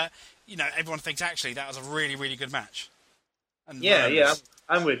one that, everyone thinks, actually, that was a really, really good match. And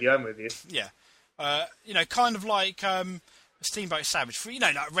I'm with you. Yeah. Kind of like Steamboat Savage. For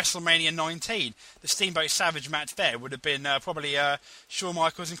like WrestleMania 19, the Steamboat Savage match there would have been probably Shawn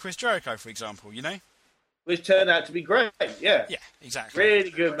Michaels and Chris Jericho, for example, Which turned out to be great, yeah. Yeah, exactly.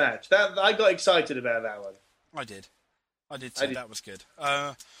 Really good match. I got excited about that one. I did too. That was good.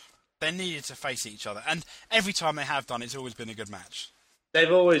 They needed to face each other. And every time they have done, it's always been a good match. They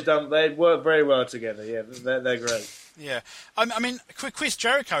work very well together, yeah. They're great. Yeah. I mean, Chris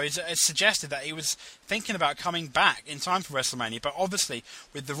Jericho has suggested that he was thinking about coming back in time for WrestleMania, but obviously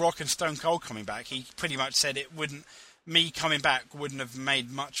with The Rock and Stone Cold coming back, he pretty much said me coming back wouldn't have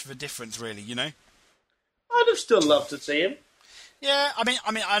made much of a difference, really, I'd have still loved to see him. Yeah, I mean,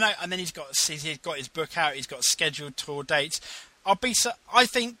 I know, and then he's got his book out, he's got scheduled tour dates. I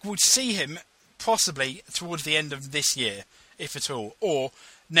think we'll see him possibly towards the end of this year, if at all, or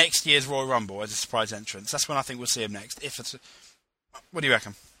next year's Royal Rumble as a surprise entrance. That's when I think we'll see him next. What do you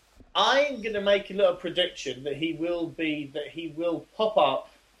reckon? I'm going to make a little prediction that he will pop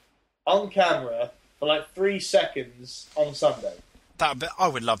up on camera for like 3 seconds on Sunday. I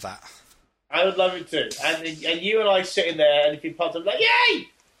would love that. I would love it too. And you and I sitting there, and if he pops up, like, yay!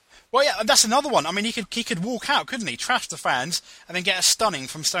 Well, yeah, that's another one. I mean, he could walk out, couldn't he? Trash the fans, and then get a stunning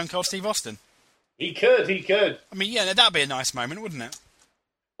from Stone Cold Steve Austin. He could. I mean, yeah, that'd be a nice moment, wouldn't it?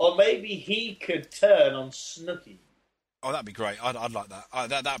 Or maybe he could turn on Snooki. Oh, that'd be great. I'd like that.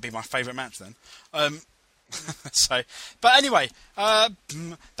 That'd be my favourite match then. But anyway,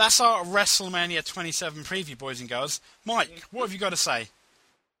 that's our WrestleMania 27 preview, boys and girls. Mike, what have you got to say?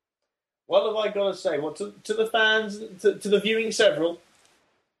 What have I got to say? Well, to the fans, to the viewing several.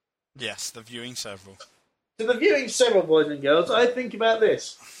 Yes, the viewing several. To the viewing several, boys and girls, I think about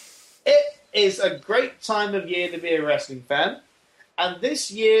this. It is a great time of year to be a wrestling fan. And this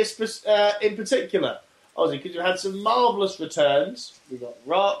year in particular, obviously, because we've had some marvellous returns. We've got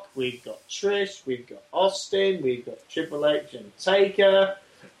Rock, we've got Trish, we've got Austin, we've got Triple H and Taker,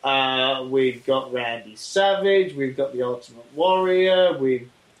 we've got Randy Savage, we've got the Ultimate Warrior, we've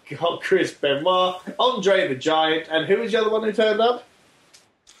got Chris Benoit, Andre the Giant, and who was the other one who turned up?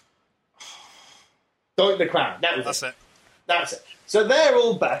 Doink the Clown. That's it. So they're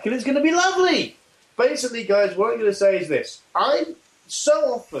all back, and it's going to be lovely. Basically, guys, what I'm going to say is this.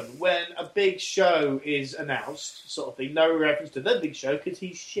 So often when a big show is announced, sort of thing, no reference to the big show because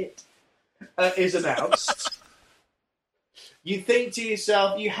he's shit, is announced, you think to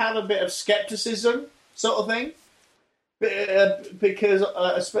yourself, you have a bit of skepticism, sort of thing, because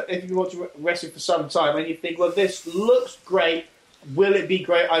if you watch wrestling for some time and you think, well, this looks great, will it be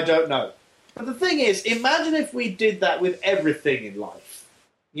great? I don't know. But the thing is, imagine if we did that with everything in life,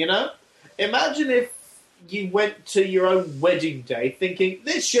 you know? Imagine if you went to your own wedding day thinking,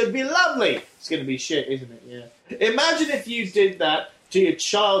 this should be lovely. It's going to be shit, isn't it? Yeah. Imagine if you did that to your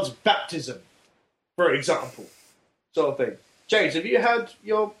child's baptism, for example. Sort of thing. James, have you had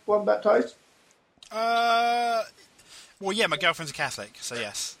your one baptised? Well, yeah, my girlfriend's a Catholic, so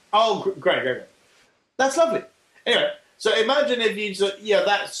yes. Oh, great. That's lovely. Anyway, so imagine if you,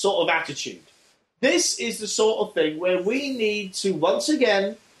 that sort of attitude. This is the sort of thing where we need to, once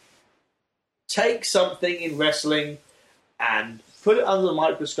again, take something in wrestling and put it under the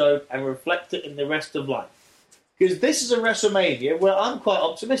microscope and reflect it in the rest of life. Because this is a WrestleMania where I'm quite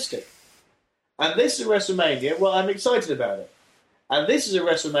optimistic. And this is a WrestleMania where I'm excited about it. And this is a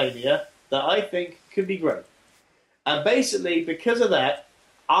WrestleMania that I think could be great. And basically, because of that,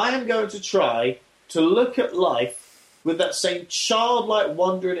 I am going to try to look at life with that same childlike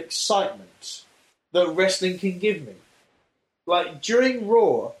wonder and excitement that wrestling can give me. Like, during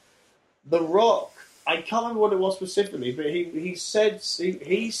Raw, The Rock, I can't remember what it was specifically, but he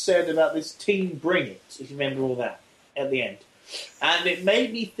said about this Team Bring It, if you remember all that, at the end. And it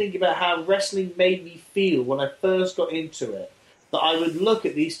made me think about how wrestling made me feel when I first got into it. That I would look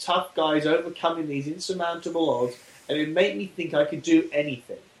at these tough guys overcoming these insurmountable odds, and it made me think I could do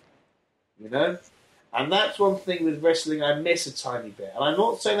anything. You know? And that's one thing with wrestling I miss a tiny bit. And I'm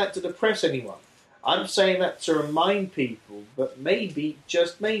not saying that to depress anyone. I'm saying that to remind people that maybe,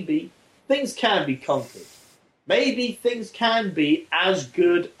 just maybe, things can be conquered. Maybe things can be as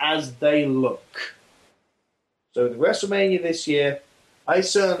good as they look. So the WrestleMania this year, I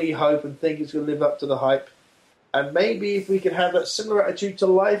certainly hope and think it's going to live up to the hype. And maybe if we could have that similar attitude to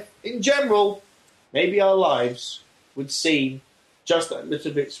life in general, maybe our lives would seem just a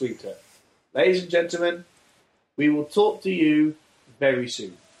little bit sweeter. Ladies and gentlemen, we will talk to you very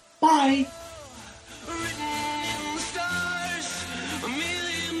soon. Bye!